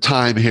near the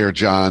time here,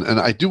 John, and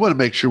I do want to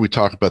make sure we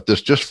talk about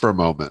this just for a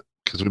moment,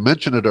 because we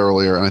mentioned it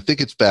earlier, and I think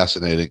it's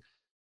fascinating.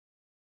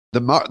 The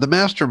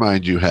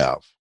mastermind you have,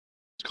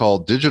 it's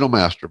called Digital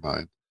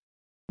Mastermind,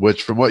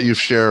 which from what you've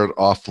shared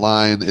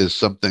offline is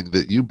something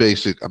that you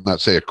I'm not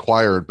saying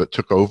acquired, but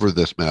took over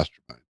this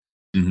mastermind.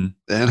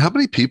 Mm-hmm. And how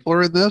many people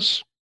are in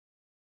this?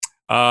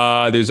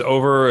 There's a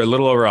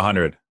little over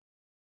 100.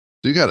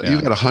 So you got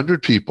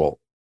 100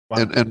 people.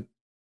 Wow. And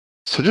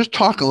so just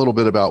talk a little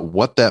bit about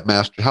what that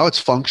how it's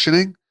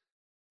functioning.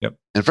 Yep.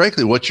 And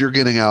frankly, what you're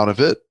getting out of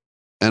it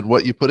and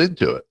what you put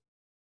into it.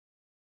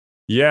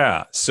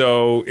 Yeah.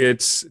 So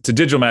it's a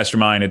digital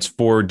mastermind. It's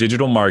for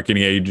digital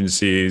marketing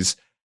agencies,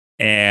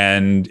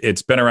 and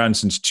it's been around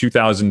since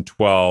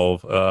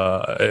 2012.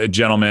 A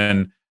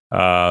gentleman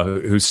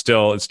who's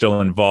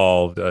still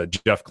involved,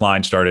 Jeff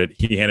Klein, started.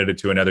 He handed it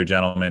to another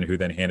gentleman who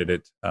then handed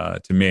it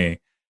to me.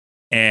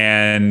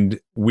 And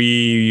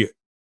we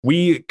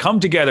come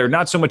together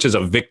not so much as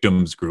a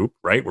victims group,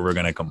 right, where we're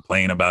going to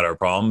complain about our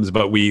problems,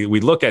 but we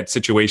look at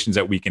situations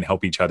that we can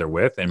help each other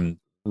with, and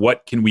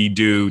what can we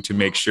do to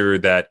make sure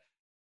that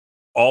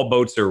all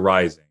boats are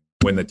rising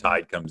when the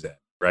tide comes in,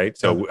 right?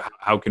 So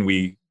how can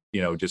we,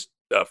 just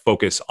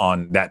focus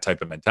on that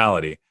type of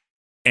mentality?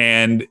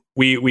 And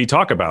we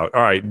talk about,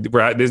 all right,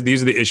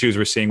 these are the issues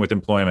we're seeing with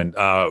employment.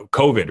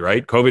 COVID,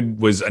 right? COVID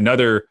was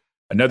another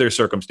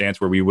circumstance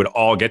where we would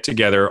all get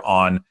together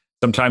on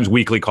sometimes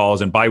weekly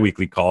calls and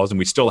biweekly calls, and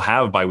we still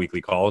have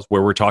biweekly calls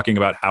where we're talking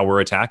about how we're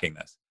attacking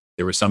this.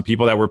 There were some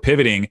people that were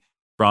pivoting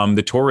from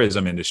the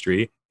tourism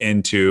industry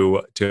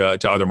into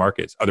to other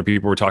markets. Other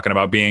people were talking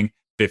about being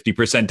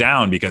 50%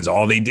 down because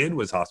all they did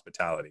was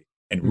hospitality,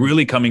 and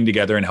really coming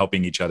together and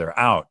helping each other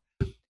out.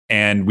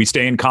 And we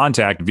stay in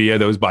contact via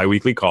those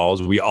biweekly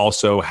calls. We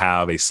also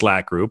have a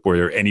Slack group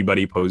where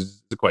anybody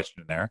poses a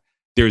question in there.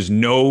 There's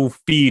no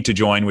fee to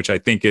join, which I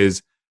think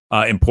is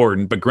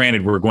important. But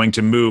granted, we're going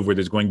to move where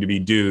there's going to be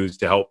dues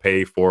to help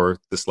pay for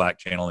the Slack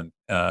channel, and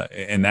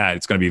that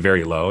it's going to be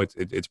very low.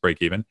 It's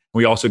break even.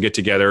 We also get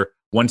together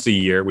once a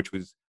year, which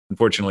was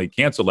unfortunately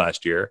canceled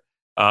last year,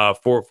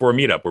 for a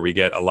meetup where we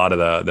get a lot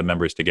of the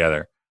members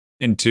together.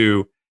 And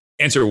to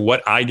answer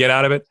what I get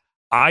out of it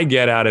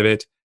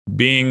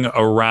being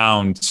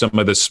around some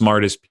of the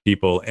smartest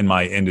people in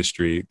my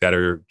industry that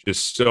are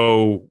just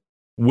so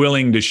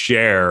willing to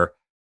share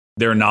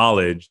their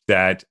knowledge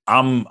that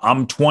I'm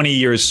 20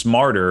 years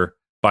smarter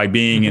by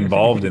being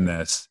involved in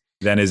this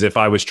than as if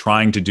I was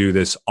trying to do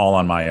this all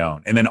on my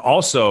own. And then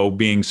also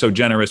being so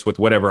generous with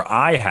whatever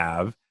I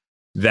have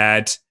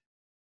that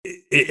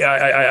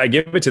I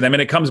give it to them,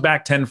 and it comes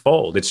back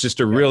tenfold. It's just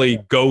a really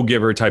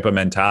go-giver type of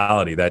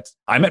mentality. That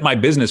I met my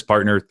business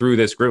partner through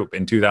this group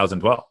in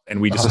 2012,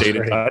 and we just stayed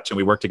in touch and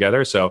we worked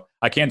together. So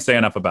I can't say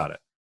enough about it.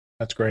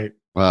 That's great.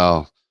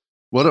 Wow.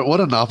 What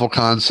a novel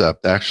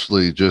concept.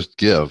 Actually, just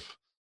give.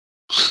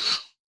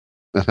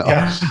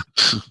 Yeah.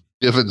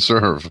 Give and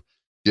serve.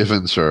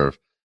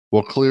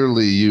 Well,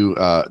 clearly you,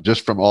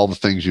 just from all the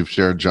things you've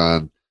shared,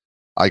 John,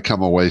 I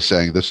come away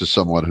saying this is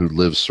someone who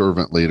lives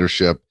servant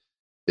leadership.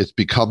 It's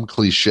become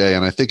cliche,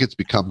 and I think it's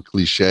become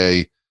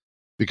cliche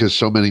because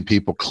so many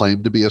people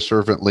claim to be a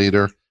servant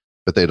leader,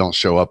 but they don't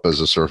show up as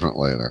a servant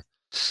leader.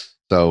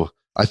 So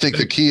I think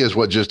the key is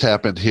what just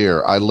happened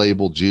here. I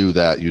labeled you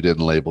that, you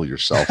didn't label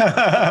yourself.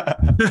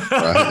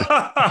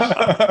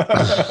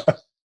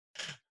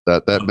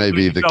 That may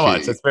be the key.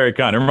 Much. That's very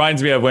kind. It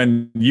reminds me of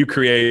when you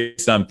create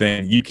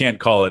something, you can't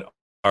call it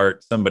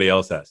art, somebody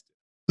else has to.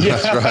 Yeah.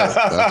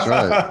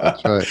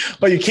 That's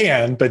right. Well, you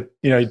can, but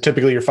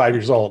typically you're 5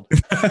 years old.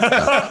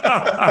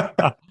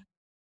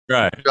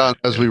 Right. John,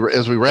 as we wrap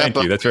Thank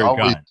up, you. That's very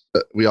kind.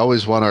 We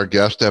always want our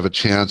guests to have a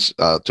chance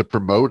to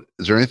promote.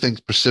 Is there anything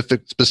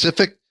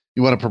specific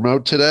you want to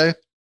promote today?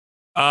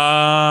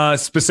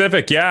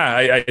 Specific,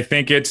 yeah. I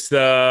think it's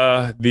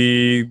the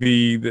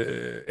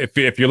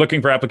if you're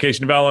looking for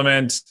application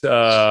development,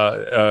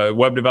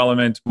 web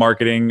development,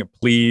 marketing,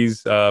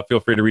 please feel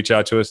free to reach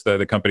out to us.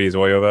 The company is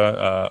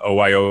Oyova,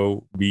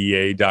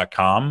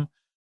 OYOVA.com.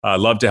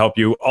 Love to help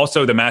you.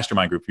 Also, the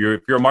mastermind group.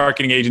 If you're a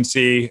marketing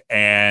agency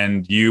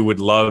and you would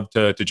love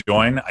to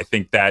join, I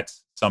think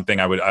that's something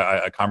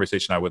a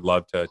conversation I would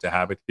love to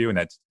have with you. And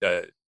that's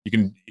you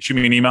can shoot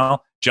me an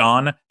email,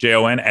 Jon,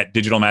 Jon, at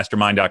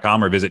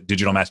digitalmastermind.com, or visit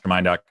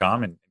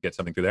digitalmastermind.com and get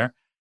something through there.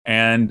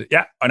 And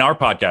yeah, on our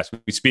podcast,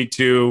 we speak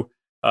to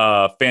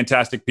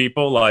fantastic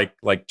people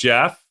like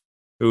Jeff,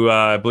 who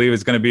I believe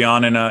is going to be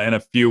on in a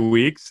few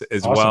weeks,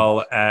 as Awesome.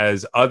 well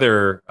as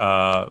other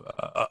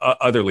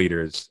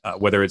leaders,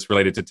 whether it's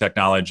related to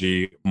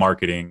technology,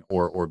 marketing,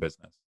 or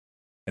business.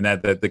 And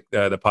that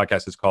the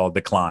podcast is called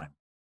The Climb.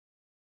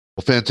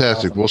 Well,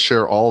 fantastic. Awesome. We'll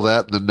share all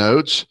that in the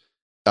notes.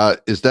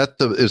 Is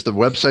the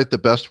website the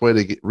best way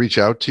to reach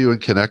out to you and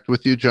connect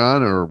with you,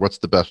 John, or what's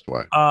the best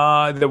way?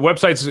 The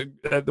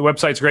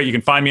website's great. You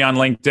can find me on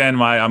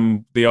LinkedIn.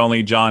 I'm the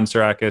only John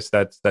Psarakis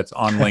that's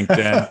on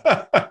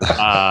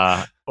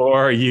LinkedIn.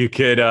 Or you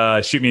could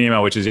shoot me an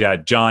email, which is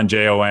Jon,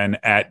 Jon,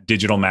 at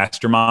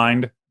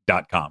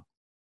digitalmastermind.com.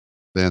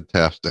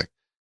 Fantastic.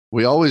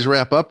 We always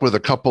wrap up with a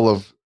couple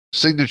of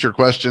signature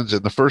questions,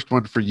 and the first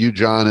one for you,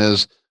 John,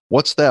 is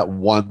what's that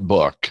one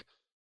book?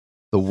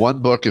 The one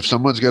book, if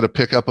someone's going to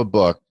pick up a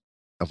book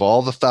of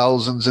all the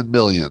thousands and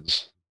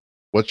millions,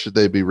 what should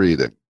they be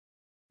reading?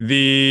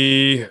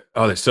 There's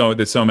so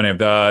many of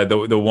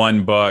the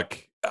one book.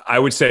 I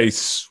would say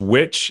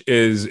Switch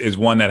is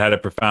one that had a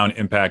profound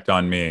impact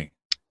on me.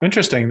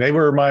 Interesting. They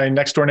were my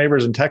next door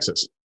neighbors in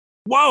Texas.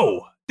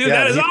 Whoa, dude, Yeah,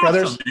 that is Heath awesome,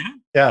 Brothers.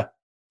 man. Yeah.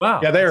 Wow.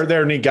 Yeah,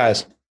 they're neat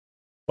guys.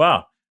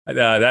 Wow.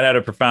 That had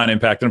a profound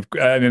impact. And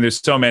I mean, there's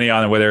so many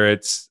on it, whether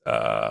it's,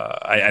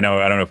 I don't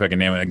know if I can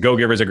name it. Go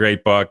Giver is a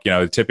great book,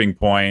 The Tipping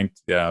Point,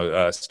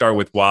 Start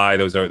With Why.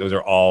 Those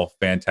are all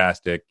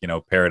fantastic,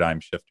 paradigm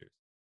shifters.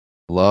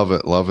 Love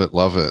it.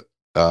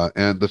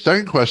 And the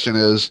second question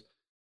is,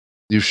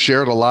 you've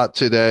shared a lot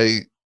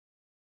today,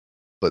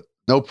 but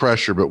no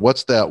pressure, but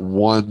what's that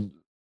one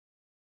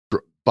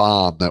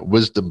bomb, that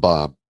wisdom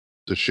bomb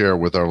to share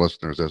with our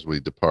listeners as we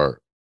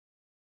depart?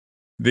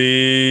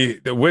 The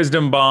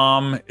wisdom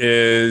bomb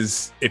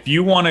is, if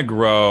you want to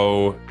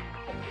grow,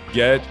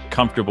 get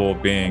comfortable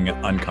being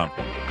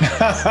uncomfortable.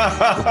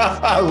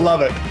 I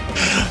love it.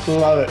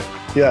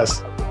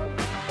 Yes.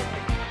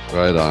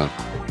 Right on.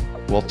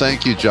 Well,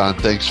 thank you, John.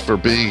 Thanks for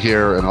being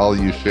here and all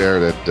you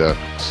shared. And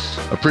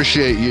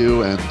appreciate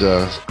you, and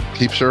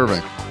keep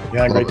serving.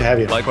 Yeah, great to have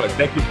you. Likewise.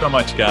 Thank you so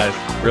much, guys.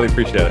 Really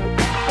appreciate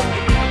it.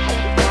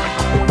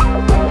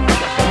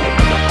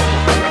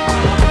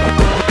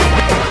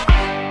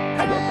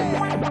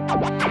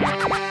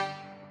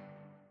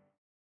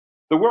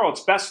 The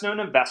world's best-known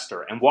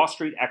investor and Wall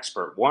Street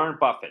expert Warren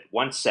Buffett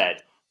once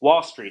said,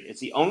 "Wall Street is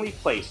the only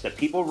place that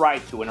people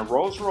ride to in a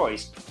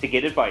Rolls-Royce to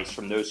get advice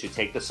from those who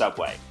take the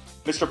subway."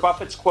 Mr.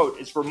 Buffett's quote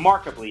is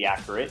remarkably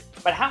accurate,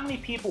 but how many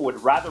people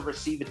would rather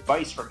receive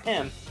advice from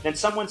him than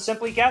someone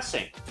simply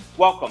guessing?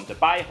 Welcome to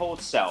Buy,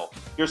 Hold, Sell,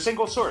 your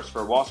single source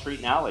for Wall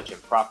Street knowledge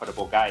and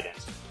profitable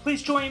guidance.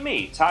 Please join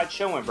me, Todd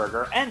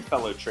Schoenberger, and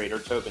fellow trader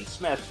Tobin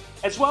Smith,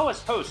 as well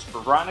as host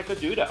Veronica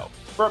Dudo,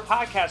 for a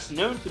podcast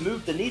known to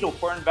move the needle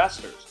for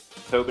investors.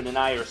 Tobin and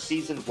I are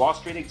seasoned Wall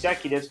Street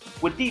executives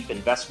with deep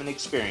investment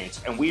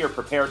experience, and we are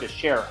prepared to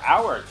share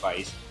our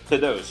advice to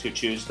those who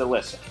choose to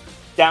listen.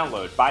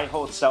 Download Buy,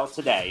 Hold, Sell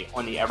today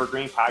on the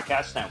Evergreen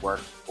Podcast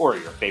Network or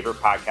your favorite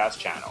podcast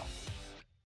channel.